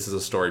granted, this is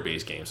a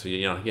story-based game, so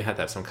you have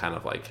to have some kind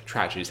of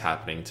tragedies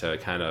happening to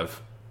kind of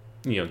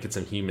get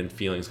some human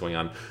feelings going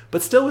on.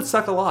 But still, it would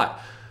suck a lot.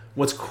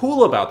 What's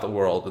cool about the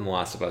world in The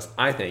Last of Us,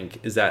 I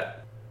think, is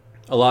that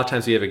a lot of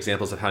times we have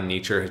examples of how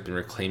nature has been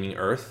reclaiming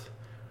Earth.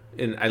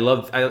 And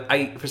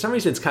I for some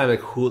reason, it's kind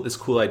of this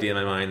cool idea in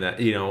my mind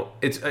that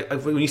it's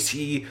when you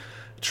see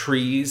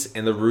trees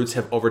and the roots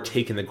have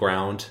overtaken the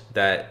ground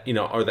that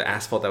or the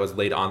asphalt that was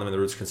laid on them, and the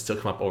roots can still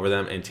come up over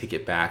them and take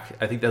it back.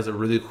 I think those are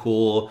really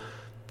cool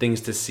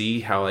things to see,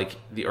 how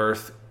the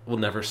earth will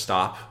never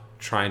stop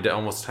trying to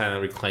almost kind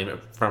of reclaim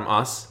it from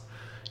us.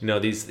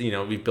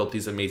 We've built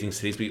these amazing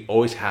cities. We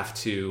always have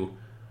to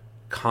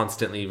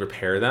constantly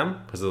repair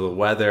them because of the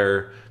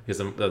weather, because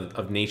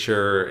of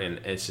nature, and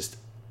it's just,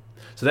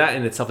 so that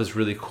in itself is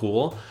really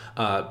cool.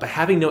 But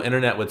having no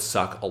internet would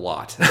suck a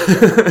lot.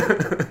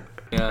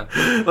 Yeah.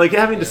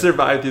 Having to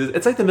survive through this.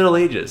 It's like the Middle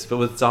Ages, but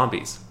with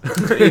zombies.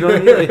 You know what I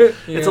mean?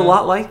 It's a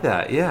lot like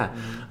that, yeah.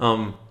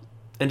 And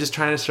just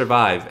trying to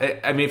survive.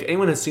 I mean, if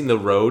anyone has seen The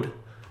Road,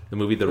 the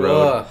movie The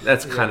Road,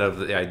 that's kind of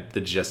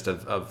the gist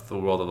of the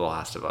world of The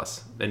Last of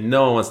Us. And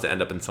no one wants to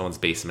end up in someone's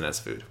basement as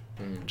food.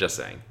 Just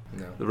saying.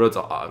 No. The Road's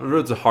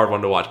a hard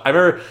one to watch. I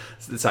remember,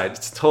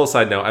 total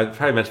side note, I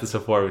probably mentioned this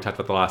before when we talked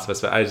about The Last of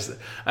Us, but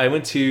I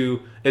went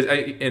to,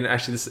 and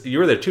actually you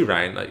were there too,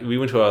 Ryan. We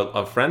went to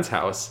a friend's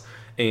house,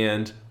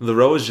 and The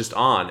Road was just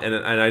on, and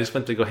I just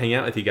went to go hang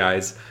out with you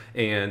guys,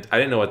 and I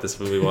didn't know what this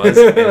movie was,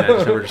 and I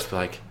just remember just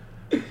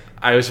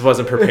I just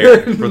wasn't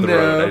prepared for The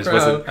Road.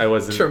 I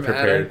wasn't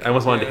prepared. I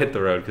almost wanted to hit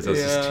the road because it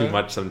was just too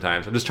much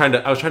sometimes. I was trying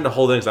to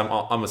hold in because I'm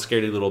a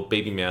scaredy little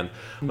baby man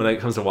when it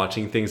comes to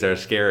watching things that are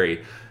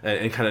scary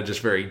and kind of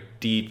just very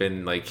deep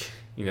and a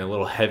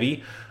little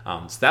heavy.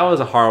 So that was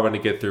a hard one to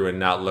get through and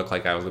not look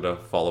like I was going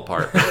to fall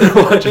apart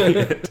watching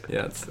it.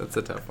 Yeah, that's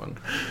a tough one.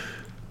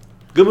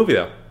 Good movie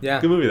though. Yeah.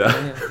 Good movie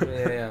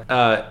though.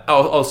 Yeah.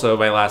 Also,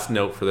 my last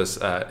note for this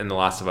in The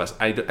Last of Us,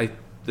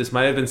 this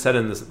might have been said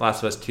in this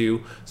Last of Us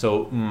 2,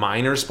 so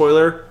minor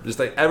spoiler, just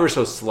like ever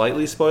so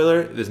slightly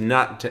spoiler. There's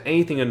not to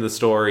anything in the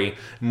story,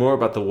 more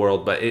about the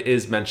world, but it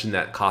is mentioned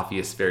that coffee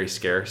is very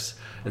scarce.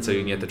 And so you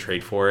can get to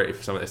trade for it.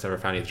 If someone's never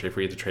found you to trade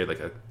for, you have to trade like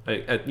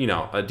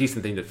a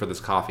decent thing for this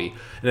coffee.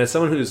 And as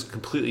someone who's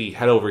completely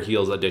head over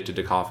heels addicted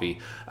to coffee,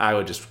 I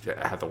would just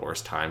have the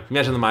worst time.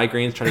 Imagine the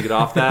migraines trying to get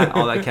off that,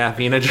 all that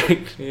caffeine I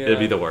drink. Yeah. It'd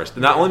be the worst.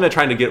 Not only am I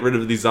trying to get rid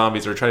of these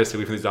zombies or trying to stay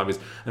away from these zombies,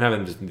 I'm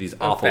having just these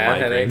awful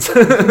migraines.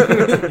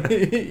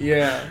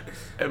 Yeah.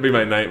 It'd be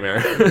my nightmare.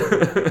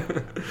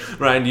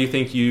 Ryan, do you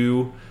think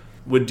you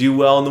would do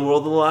well in the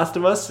world of The Last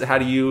of Us? How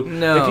do you...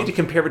 No. If you had to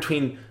compare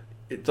between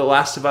The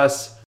Last of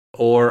Us...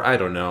 or, I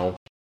don't know,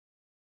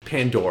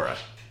 Pandora.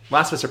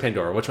 Last of Us or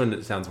Pandora? Which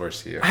one sounds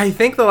worse to you? I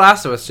think The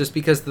Last of Us, just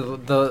because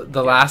the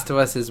Last of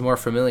Us is more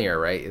familiar,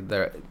 right?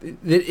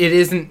 It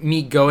isn't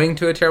me going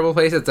to a terrible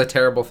place. It's a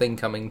terrible thing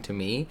coming to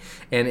me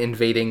and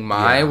invading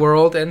my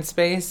world and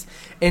space.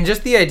 And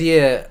just the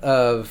idea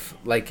of,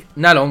 like,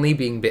 not only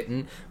being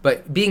bitten,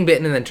 but being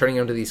bitten and then turning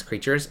into these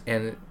creatures.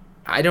 And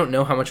I don't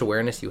know how much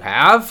awareness you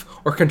have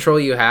or control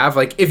you have.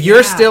 Like, if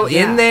you're still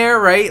in there,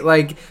 right,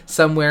 like,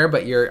 somewhere,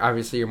 but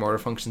obviously your motor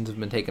functions have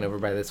been taken over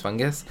by this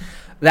fungus,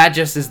 that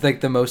just is,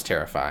 like, the most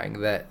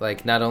terrifying. That,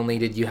 like, not only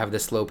did you have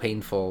this slow,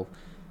 painful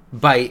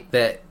bite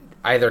that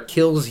either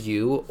kills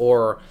you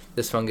or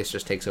this fungus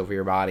just takes over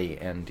your body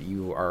and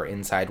you are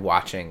inside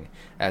watching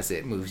as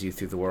it moves you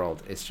through the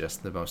world. It's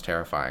just the most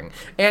terrifying.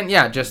 And,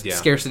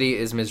 scarcity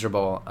is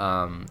miserable.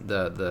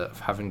 The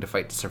having to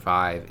fight to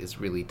survive is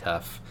really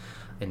tough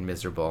and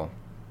miserable,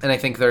 and I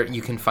think there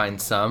you can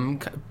find some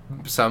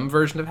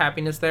version of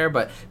happiness there,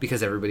 but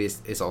because everybody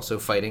is also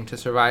fighting to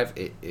survive,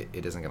 it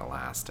isn't going to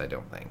last, I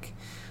don't think,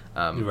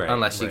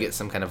 unless you get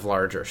some kind of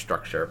larger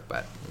structure.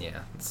 But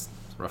it's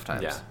rough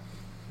times.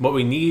 What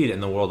we need in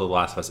the world of The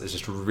Last of Us is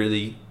just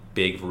really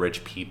big,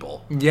 rich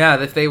people. Yeah,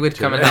 that they would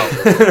come and help.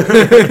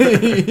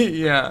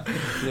 Yeah.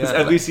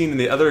 As we've seen in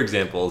the other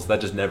examples, that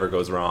just never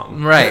goes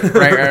wrong. Right.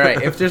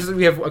 If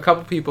we have a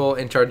couple people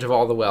in charge of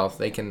all the wealth,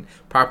 they can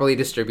properly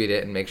distribute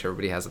it and make sure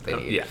everybody has what they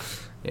need.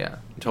 Yeah.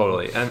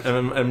 Totally. And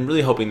I'm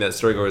really hoping that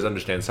storygoers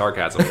understand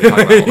sarcasm when we talk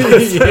about all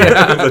this.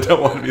 I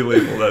don't want to be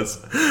labeled as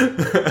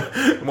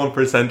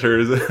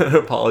 1%ers,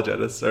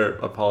 apologists, or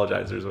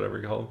apologizers, whatever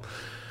you call them.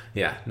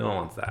 Yeah, no one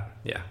wants that.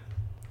 Yeah.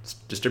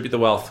 Distribute the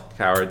wealth,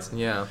 cowards.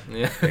 Yeah,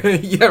 really.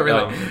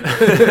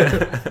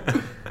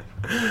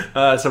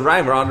 So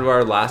Ryan, we're on to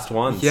our last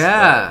ones.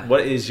 Yeah.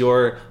 What is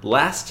your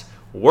last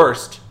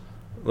worst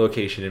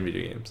location in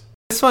video games?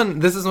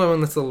 This is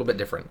one that's a little bit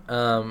different.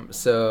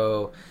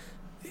 So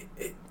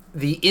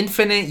the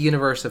infinite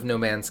universe of No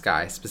Man's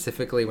Sky,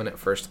 specifically when it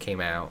first came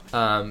out,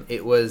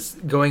 it was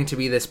going to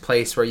be this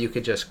place where you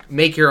could just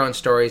make your own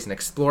stories and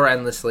explore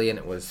endlessly, and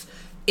it was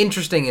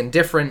interesting and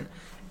different.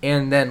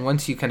 And then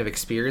once you kind of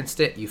experienced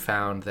it, you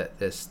found that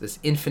this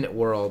infinite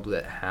world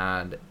that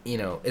had,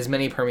 as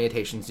many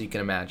permutations as you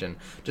can imagine,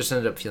 just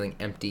ended up feeling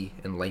empty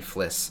and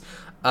lifeless.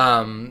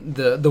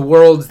 The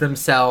worlds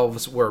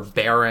themselves were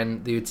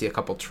barren. You would see a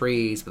couple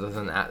trees, but other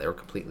than that, they were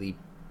completely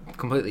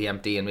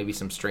empty, and maybe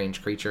some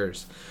strange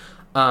creatures.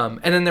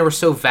 And then they were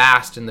so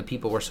vast and the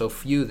people were so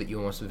few that you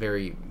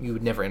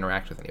would never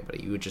interact with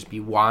anybody. You would just be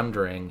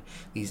wandering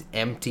these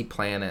empty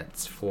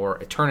planets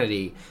for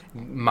eternity,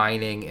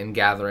 mining and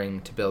gathering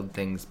to build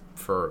things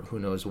for who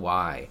knows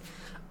why.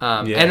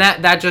 And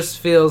that just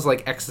feels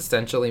like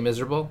existentially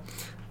miserable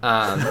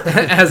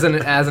as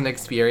an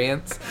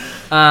experience.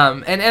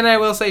 And I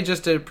will say,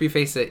 just to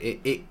preface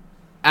it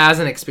as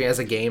an experience, as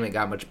a game, it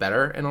got much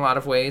better in a lot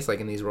of ways.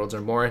 Like, and these worlds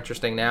are more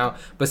interesting now.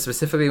 But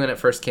specifically when it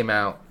first came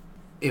out,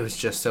 it was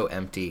just so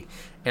empty,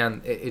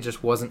 and it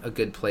just wasn't a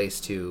good place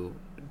to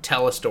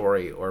tell a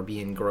story or be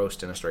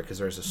engrossed in a story, because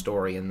there's a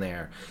story in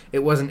there.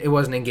 It wasn't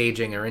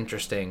engaging or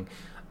interesting,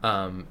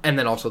 and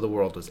then also the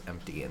world was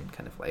empty and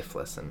kind of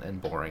lifeless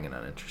and boring and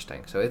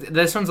uninteresting. So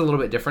this one's a little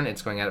bit different.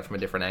 It's going at it from a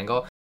different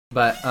angle,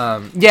 but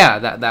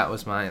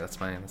that's my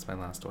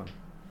last one.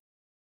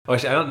 Oh,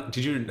 actually,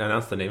 did you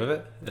announce the name of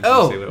it?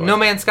 No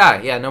Man's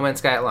Sky. Yeah, No Man's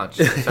Sky at launch.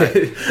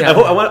 Sorry. Yeah.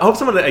 I hope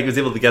someone was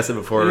able to guess it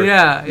before you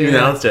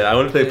announced it. I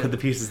wonder if they put the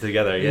pieces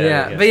together.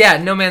 Yeah.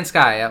 But No Man's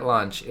Sky at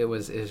launch, it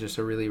was just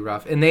a really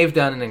rough... And they've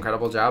done an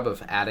incredible job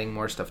of adding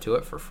more stuff to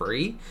it for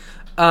free.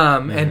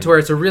 And to where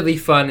it's a really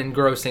fun,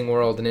 engrossing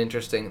world and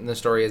interesting. And the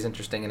story is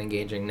interesting and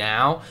engaging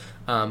now.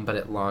 But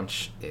at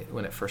launch,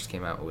 when it first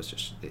came out, it was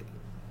just...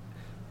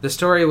 The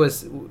story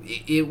was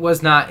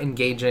not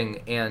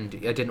engaging, and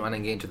I didn't want to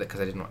engage with it because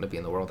I didn't want to be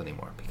in the world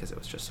anymore, because it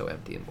was just so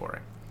empty and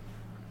boring.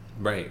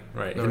 Right.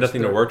 If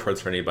nothing to work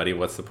towards for anybody,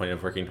 what's the point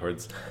of working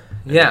towards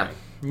anything?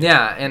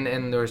 Yeah,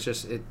 and there was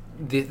just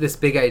this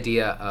big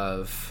idea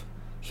of,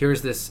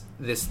 here's this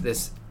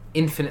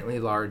infinitely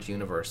large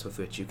universe with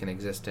which you can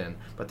exist in,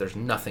 but there's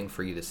nothing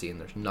for you to see and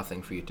there's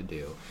nothing for you to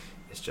do.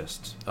 It's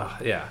just...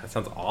 it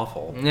sounds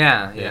awful.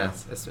 Yeah.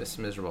 It's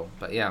miserable.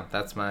 But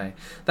that's my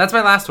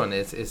last one.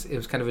 It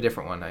was kind of a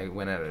different one. I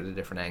went at it at a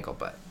different angle,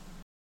 but...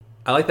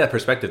 I like that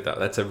perspective though.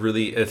 It's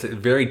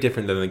very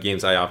different than the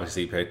games I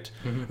obviously picked,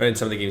 and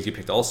some of the games you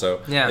picked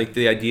also. Yeah. Like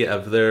the idea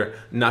of there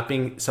not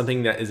being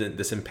something that isn't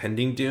this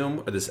impending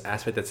doom or this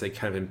aspect that's like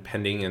kind of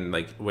impending and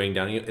like weighing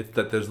down you. It's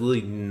that there's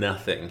literally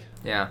nothing.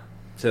 Yeah.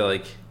 To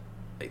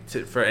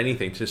for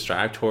anything to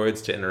strive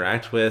towards, to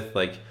interact with,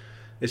 like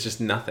it's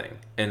just nothing.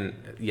 And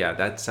yeah,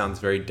 that sounds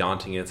very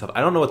daunting in itself. I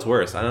don't know what's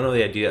worse. I don't know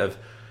the idea of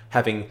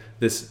having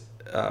this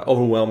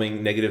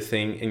overwhelming negative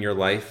thing in your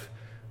life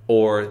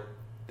or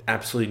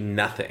absolutely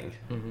nothing.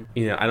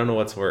 I don't know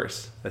what's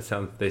worse.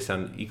 They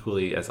sound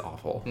equally as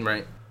awful.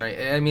 Right.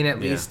 I mean, at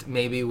least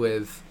maybe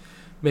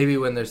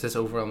when there's this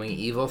overwhelming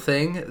evil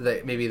thing,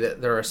 that maybe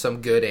that there are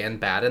some good and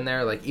bad in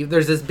there. Like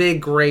there's this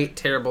big, great,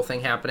 terrible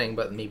thing happening,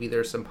 but maybe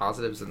there's some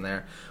positives in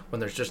there. When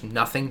there's just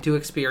nothing to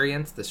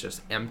experience, there's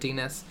just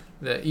emptiness.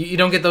 That you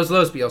don't get those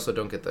lows, but you also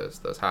don't get those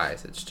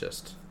highs. It's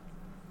just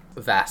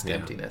vast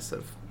emptiness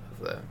of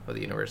the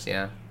universe.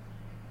 Yeah.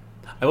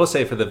 I will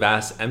say for the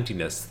vast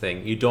emptiness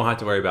thing, you don't have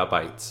to worry about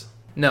bites.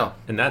 No.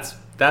 And that's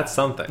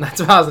something.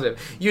 That's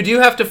positive. You do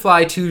have to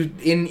fly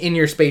in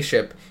your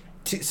spaceship.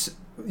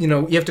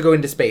 You have to go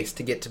into space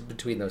to get to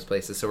between those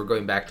places. So we're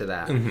going back to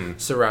that.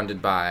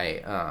 Surrounded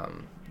by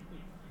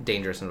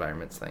dangerous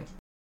environments thing.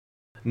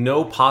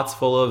 No pots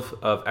full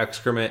of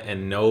excrement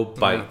and no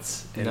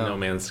bites in No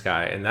Man's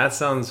Sky. And that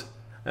sounds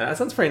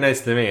pretty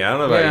nice to me. I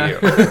don't know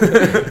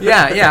about you.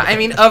 Yeah. I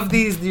mean, of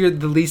these, you're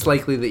the least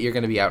likely that you're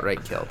going to be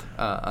outright killed,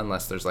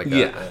 unless there's like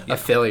a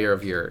failure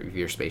of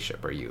your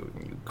spaceship or you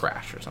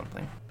crash or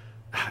something.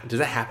 Does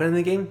that happen in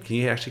the game? Can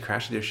you actually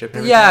crash with your ship?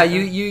 Yeah,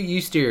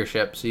 you steer your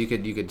ship, so you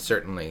could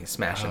certainly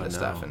smash into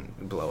stuff and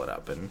blow it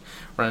up and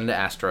run into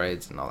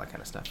asteroids and all that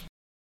kind of stuff.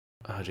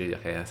 Oh, gee,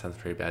 okay, that sounds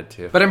pretty bad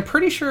too. But I'm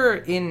pretty sure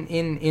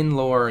in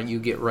lore you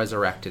get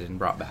resurrected and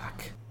brought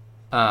back.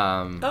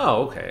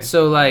 Okay.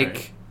 So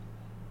like.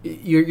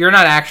 You're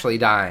not actually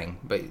dying,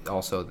 but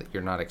also that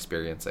you're not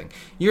experiencing.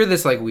 You're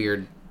this like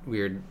weird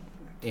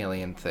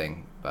alien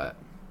thing, but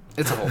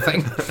it's a whole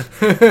thing.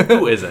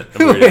 Who isn't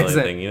a weird alien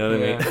thing? You know what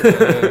I mean?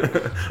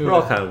 Yeah. We're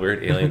all kind of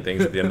weird alien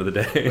things at the end of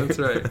the day.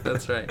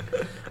 That's right.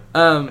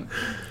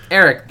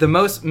 Eric,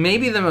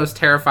 maybe the most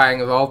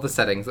terrifying of all the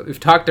settings that we've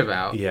talked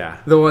about.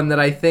 Yeah. The one that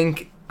I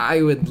think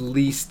I would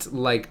least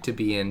like to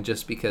be in,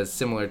 just because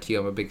similar to you,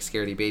 I'm a big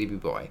scaredy baby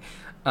boy.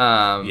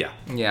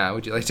 Yeah.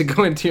 Would you like to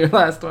go into your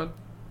last one?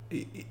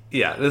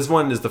 Yeah, this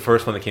one is the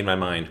first one that came to my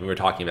mind when we were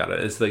talking about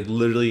it. It's like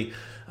literally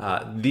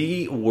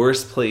the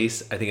worst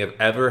place I think I've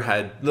ever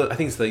had. I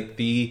think it's like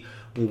the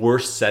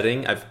worst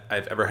setting I've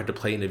ever had to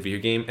play in a video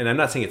game. And I'm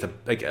not saying I'm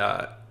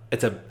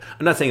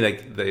not saying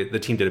like the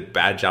team did a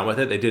bad job with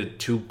it. They did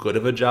too good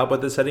of a job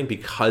with the setting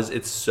because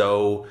it's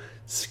so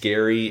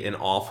scary and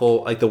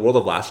awful. Like the world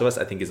of Last of Us,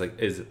 I think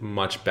is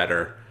much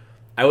better.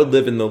 I would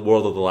live in the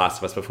world of The Last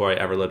of Us before I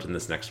ever lived in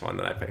this next one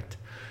that I picked.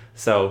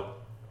 So.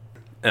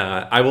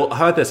 I will.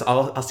 How about this?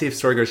 I'll see if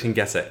Storygoers can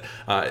guess it.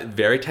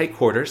 Very tight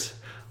quarters,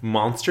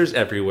 monsters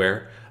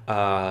everywhere,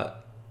 a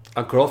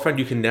girlfriend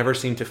you can never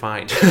seem to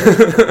find,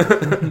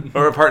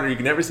 or a partner you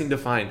can never seem to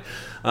find,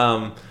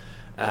 and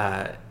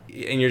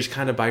you're just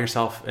kind of by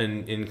yourself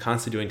and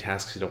constantly doing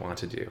tasks you don't want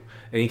to do.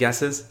 Any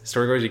guesses?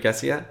 Storygoers, you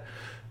guess yet?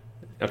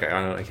 Okay,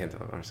 I can't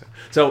tell.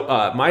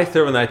 So my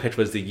third one that I picked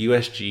was the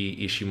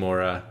USG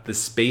Ishimura, the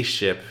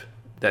spaceship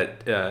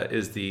that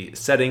is the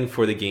setting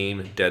for the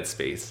game Dead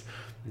Space.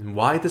 And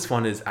why this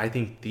one is, I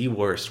think, the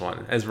worst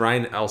one. As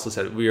Ryan also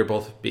said, we are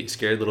both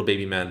scared little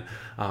baby men.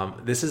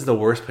 This is the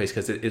worst place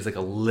because it is like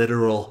a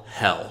literal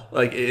hell.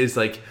 Like, it is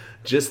like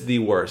just the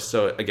worst.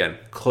 So again,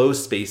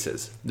 closed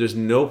spaces. There's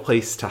no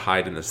place to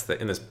hide in this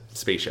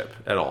spaceship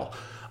at all.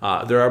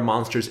 There are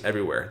monsters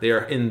everywhere. They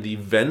are in the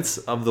vents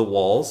of the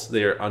walls.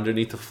 They are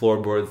underneath the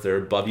floorboards. They're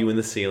above you in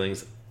the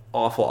ceilings.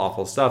 Awful,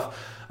 awful stuff.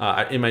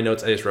 In my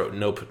notes, I just wrote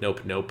nope,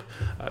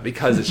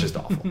 because it's just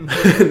awful.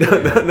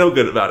 no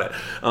good about it.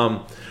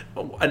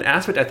 An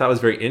aspect I thought was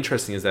very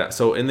interesting is that,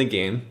 so in the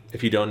game,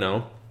 if you don't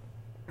know,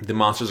 the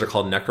monsters are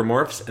called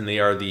necromorphs, and they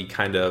are the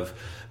kind of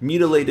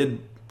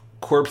mutilated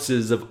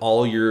corpses of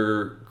all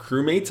your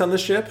crewmates on the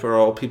ship, or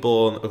all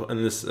people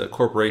in this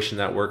corporation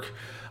that work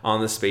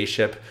on the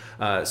spaceship.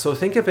 So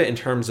think of it in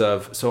terms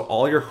of, so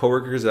all your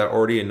coworkers that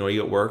already annoy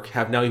you at work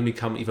have now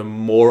become even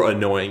more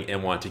annoying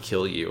and want to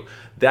kill you.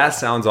 That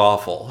sounds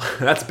awful.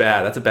 That's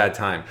bad. That's a bad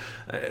time.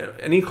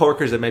 Any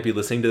coworkers that might be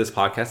listening to this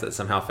podcast that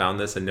somehow found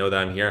this and know that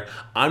I'm here,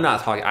 I'm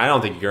not talking. I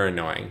don't think you're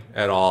annoying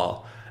at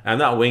all. I'm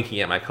not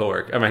winking at my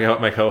coworker,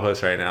 my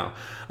co-host right now.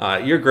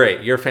 You're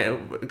great. You're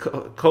a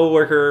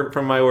co-worker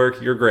from my work.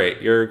 You're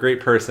great. You're a great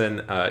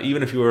person.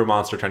 Even if you were a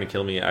monster trying to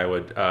kill me, I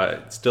would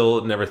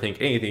still never think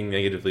anything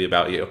negatively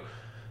about you.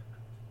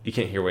 You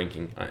can't hear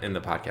winking in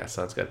the podcast,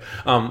 so that's good.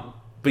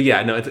 But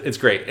yeah, no, it's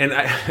great. And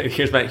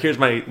here's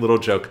my little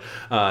joke.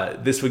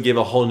 This would give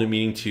a whole new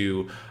meaning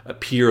to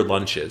peer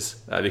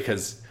lunches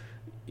because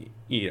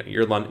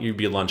you'd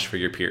be lunch for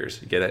your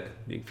peers. You get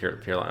it?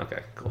 Peer lunch.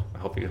 Okay, cool.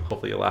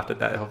 Hopefully you laughed at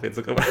that. Hopefully it's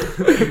a good one.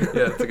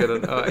 Yeah, it's a good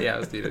one. Oh yeah, it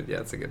was needed.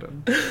 Yeah, it's a good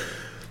one.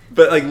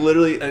 But like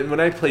literally, when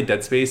I played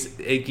Dead Space,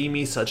 it gave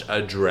me such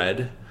a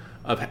dread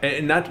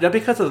And not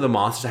because of the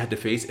monsters I had to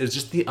face, it's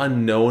just the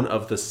unknown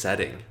of the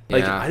setting.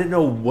 Like, I didn't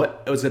know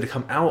what was going to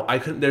come out.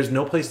 There's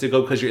no place to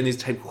go because you're in these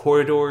tight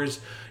corridors,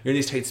 you're in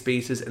these tight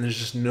spaces, and there's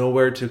just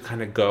nowhere to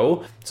kind of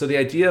go. So the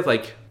idea of,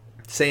 like,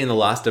 say in The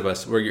Last of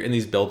Us, where you're in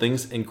these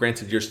buildings, and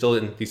granted, you're still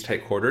in these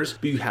tight quarters,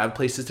 but you have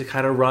places to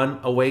kind of run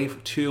away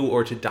to,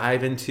 or to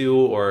dive into,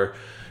 or,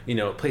 you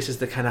know, places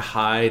to kind of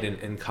hide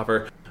and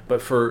cover.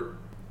 But for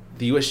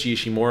the USG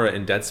Ishimura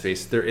in Dead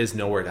Space, there is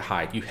nowhere to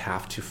hide. You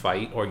have to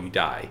fight or you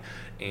die.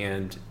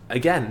 And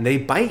again, they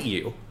bite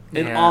you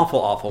in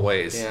awful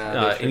ways.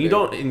 Yeah, and you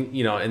don't,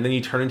 and then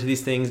you turn into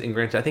these things. And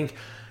granted, I think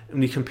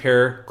when you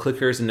compare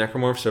clickers and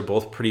necromorphs, they're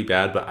both pretty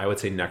bad, but I would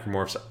say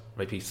necromorphs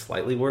might be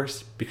slightly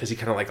worse because you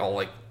kind of like all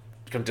like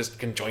become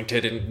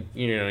disconjointed, and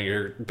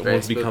your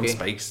bones become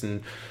spikes,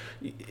 and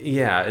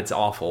it's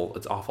awful.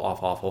 It's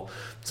awful.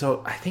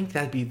 So I think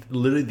that'd be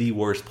literally the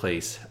worst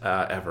place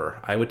ever.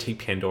 I would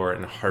take Pandora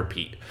in a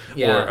heartbeat,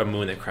 or a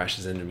moon that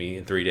crashes into me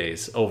in 3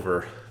 days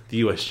over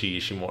the USG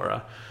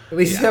Ishimura. At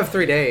least you have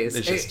 3 days.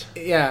 It's just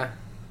Yeah.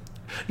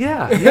 Or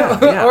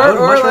I would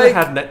much rather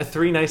have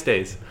 3 nice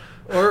days.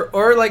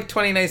 Or like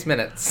 20 nice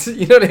minutes.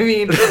 You know what I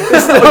mean?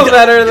 It's still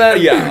better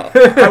than... Yeah.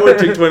 I would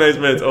take 20 nice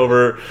minutes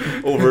over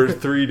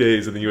 3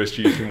 days in the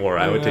USG Ishimura.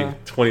 I would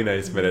take 20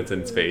 nice minutes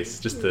in space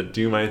just to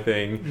do my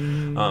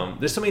thing.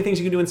 There's so many things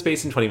you can do in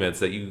space in 20 minutes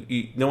that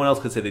you no one else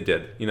could say they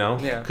did, you know?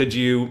 Yeah. Could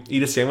you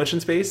eat a sandwich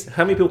in space?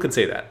 How many people could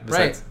say that?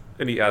 Besides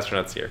any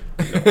astronauts here.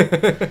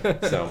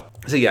 So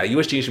yeah,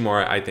 USG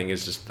Ishimura I think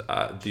is just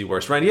the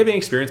worst. Ryan, do you have any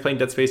experience playing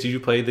Dead Space? Did you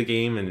play the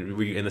game, and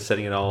were you in the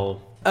setting at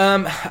all?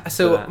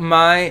 So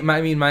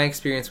my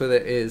experience with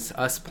it is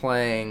us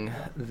playing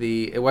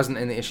it wasn't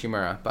in the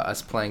Ishimura, but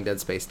us playing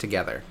Dead Space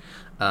together.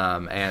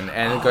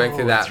 And going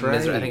through that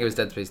misery. I think it was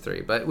Dead Space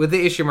 3. But with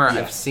the Ishimura,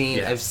 I've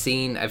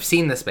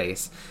seen the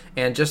space,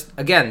 and just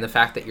again the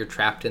fact that you're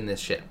trapped in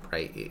this ship,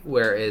 right?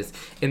 Whereas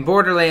in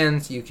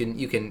Borderlands, you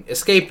can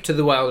escape to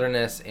the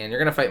wilderness and you're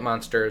gonna fight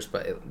monsters,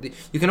 but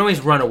you can always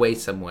run away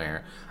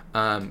somewhere.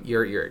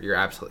 You're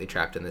absolutely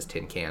trapped in this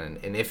tin can,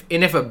 and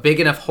if a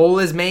big enough hole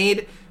is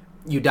made,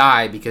 you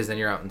die because then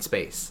you're out in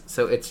space.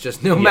 So it's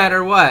just no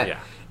matter what. Yeah.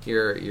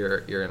 You're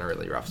in a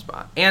really rough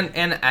spot, and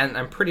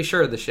I'm pretty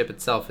sure the ship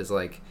itself is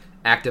like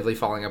actively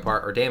falling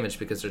apart or damaged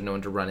because there's no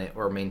one to run it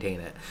or maintain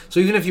it. So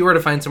even if you were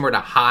to find somewhere to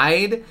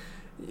hide,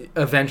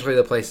 eventually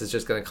the place is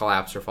just going to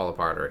collapse or fall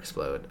apart or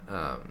explode.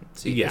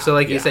 So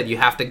like you said, you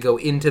have to go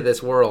into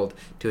this world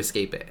to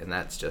escape it, and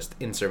that's just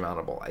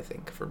insurmountable, I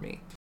think, for me.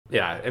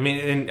 Yeah, I mean,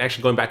 and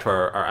actually going back to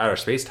our outer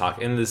space talk,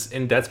 in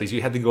Dead Space,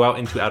 you had to go out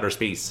into outer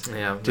space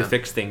to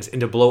fix things and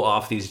to blow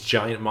off these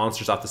giant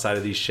monsters off the side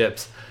of these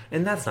ships.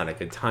 And that's not a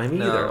good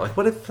time either. Like,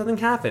 what if something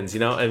happens?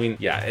 I mean,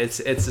 it's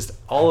just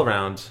all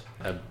around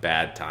a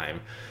bad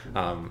time.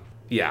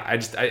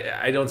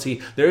 I don't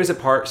see. There is a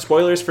part.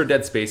 Spoilers for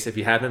Dead Space if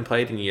you haven't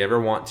played and you ever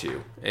want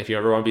to. If you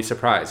ever want to be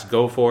surprised,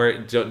 go for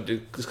it.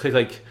 Just click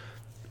like,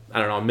 I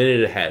don't know, a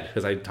minute ahead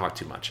because I talk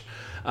too much.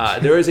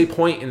 There is a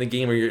point in the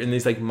game where you're in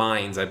these like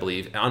mines, I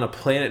believe, on a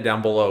planet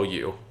down below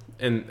you,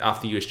 and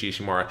off the USG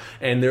Ishimura,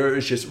 and there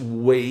is just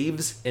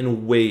waves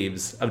and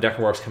waves of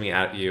necromorphs coming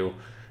at you,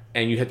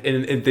 and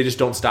and they just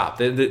don't stop.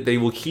 They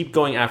will keep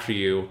going after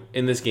you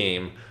in this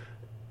game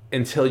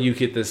until you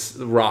get this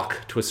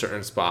rock to a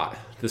certain spot,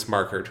 this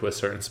marker to a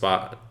certain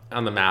spot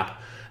on the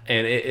map,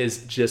 and it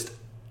is just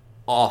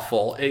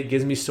awful. It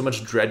gives me so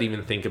much dread to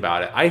even think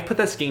about it. I put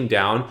this game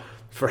down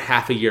for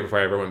half a year before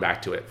I ever went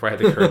back to it, before I had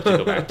the courage to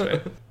go back to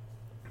it.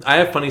 I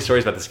have funny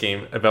stories about this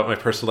game, about my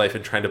personal life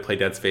and trying to play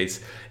Dead Space,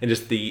 and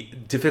just the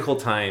difficult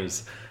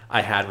times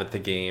I had with the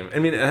game. I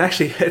mean,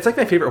 actually, it's like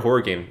my favorite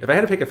horror game. If I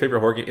had to pick a favorite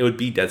horror game, it would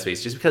be Dead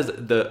Space, just because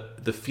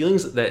the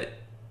feelings that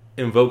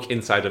invoke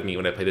inside of me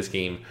when I play this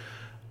game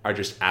are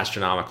just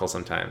astronomical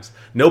sometimes.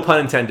 No pun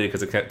intended,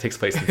 because it takes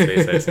place in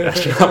space. It's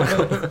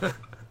astronomical.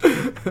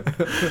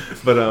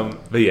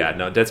 but yeah,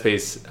 no, Dead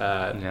Space.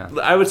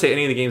 I would say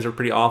any of the games are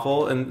pretty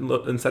awful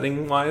in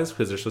setting wise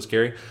because they're so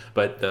scary.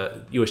 But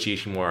the USG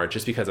Ishimura,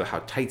 just because of how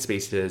tight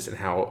space it is and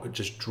how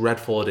just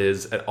dreadful it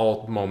is at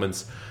all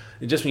moments,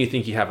 just when you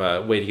think you have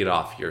a way to get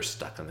off, you're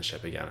stuck on the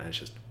ship again, and it's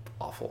just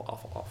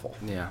awful.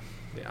 Yeah.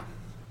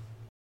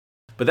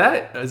 But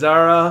that is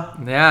our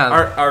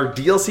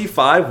DLC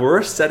 5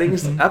 worst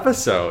settings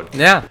episode.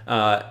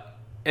 Yeah.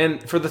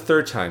 And for the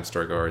third time,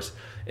 storygoers,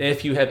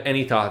 if you have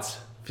any thoughts,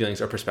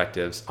 feelings, or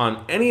perspectives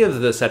on any of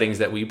the settings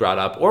that we brought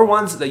up, or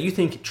ones that you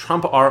think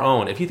trump our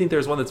own, if you think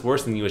there's one that's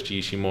worse than USG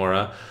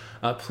Ishimura,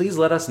 please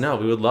let us know.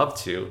 We would love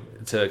to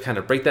kind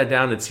of break that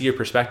down and see your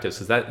perspectives,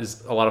 because that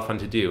is a lot of fun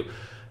to do.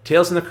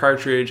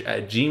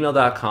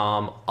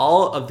 talesfromthecartridge@gmail.com.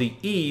 All of the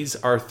E's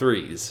are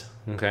 3s.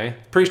 Okay,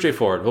 pretty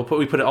straightforward.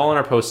 We put it all in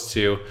our posts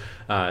too,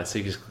 so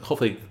you just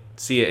hopefully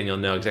see it and you'll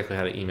know exactly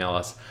how to email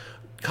us.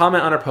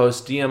 Comment on our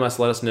post, DM us,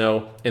 let us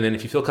know, and then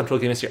if you feel comfortable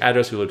giving us your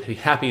address, we would be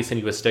happy to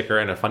send you a sticker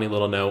and a funny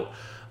little note.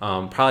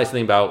 Probably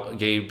something about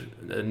Gabe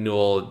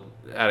Newell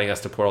adding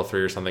us to Portal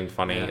 3 or something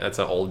funny. Yeah. That's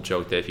an old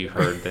joke that if you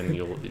heard, then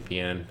you'll be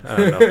in. I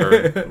don't know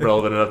if we're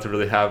relevant enough to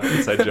really have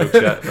inside jokes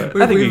yet,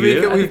 but I think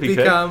we've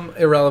become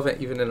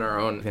irrelevant even in our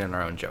own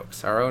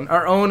jokes. Our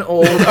own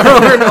old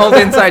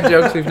inside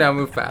jokes we've now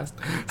moved past.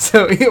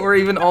 So we're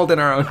even old in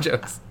our own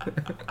jokes.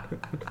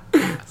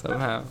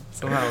 Somehow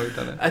we've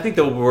done it. I think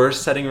the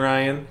worst setting,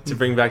 Ryan, to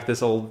bring back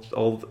this old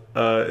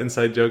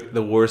inside joke,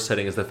 the worst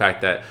setting is the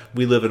fact that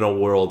we live in a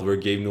world where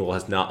Gabe Newell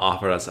has not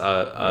offered us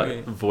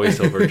a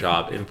voiceover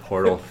job in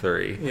Portal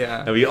 3.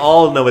 Yeah. And we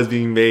all know it's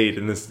being made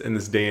in this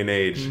day and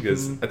age,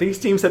 because I think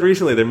Steam said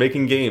recently they're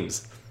making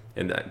games.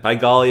 And by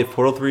golly, if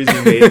Portal 3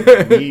 is being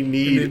made, we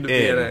need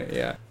in.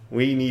 Yeah.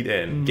 We need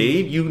in.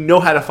 Gabe, you know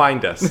how to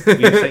find us.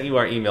 We sent you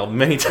our email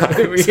many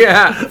times.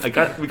 Yeah.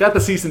 We got the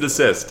cease and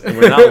desist, and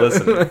we're not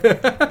listening.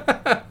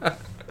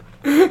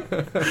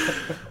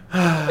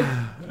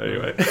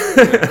 Anyway.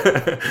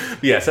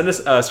 Yeah, send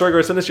us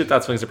Storygoers, send us your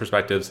thoughts, feelings, and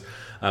perspectives.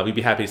 We'd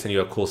be happy to send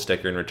you a cool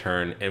sticker in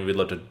return, and we'd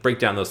love to break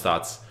down those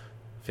thoughts,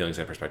 feelings,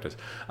 and perspectives.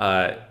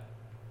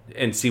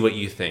 And see what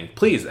you think.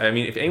 Please, I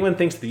mean, if anyone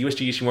thinks the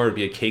USG Ishimura would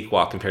be a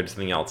cakewalk compared to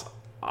something else,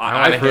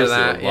 I want to hear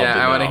that.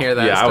 I want to hear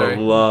that. Yeah, story. I would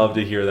love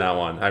to hear that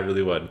one. I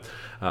really would,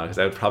 because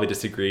I would probably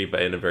disagree,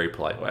 but in a very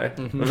polite way.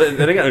 But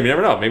then again, you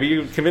never know. Maybe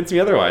you convince me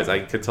otherwise. I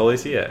could totally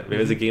see it.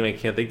 Maybe it's a game I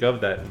can't think of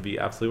that would be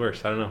absolutely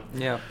worse. I don't know.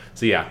 Yeah.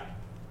 So yeah.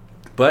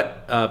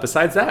 But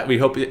besides that, we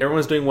hope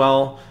everyone's doing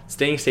well,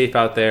 staying safe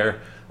out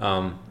there.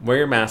 Wear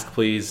your mask,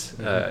 please.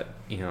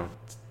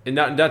 And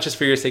not just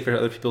for your sake, for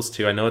other people's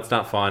too. I know it's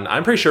not fun.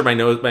 I'm pretty sure my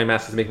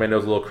mask is making my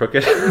nose a little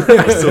crooked.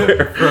 I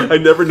swear, I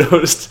never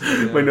noticed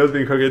my nose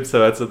being crooked. So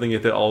that's something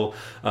that all.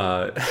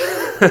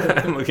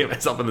 I'm looking at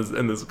myself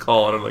in this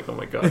call, and I'm like, oh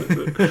my god.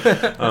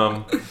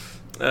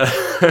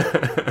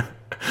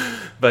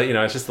 But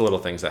it's just the little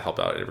things that help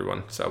out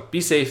everyone. So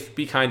be safe,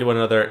 be kind to one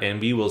another,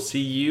 and we will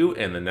see you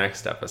in the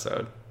next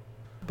episode.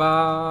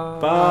 Bye.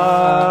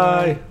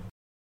 Bye.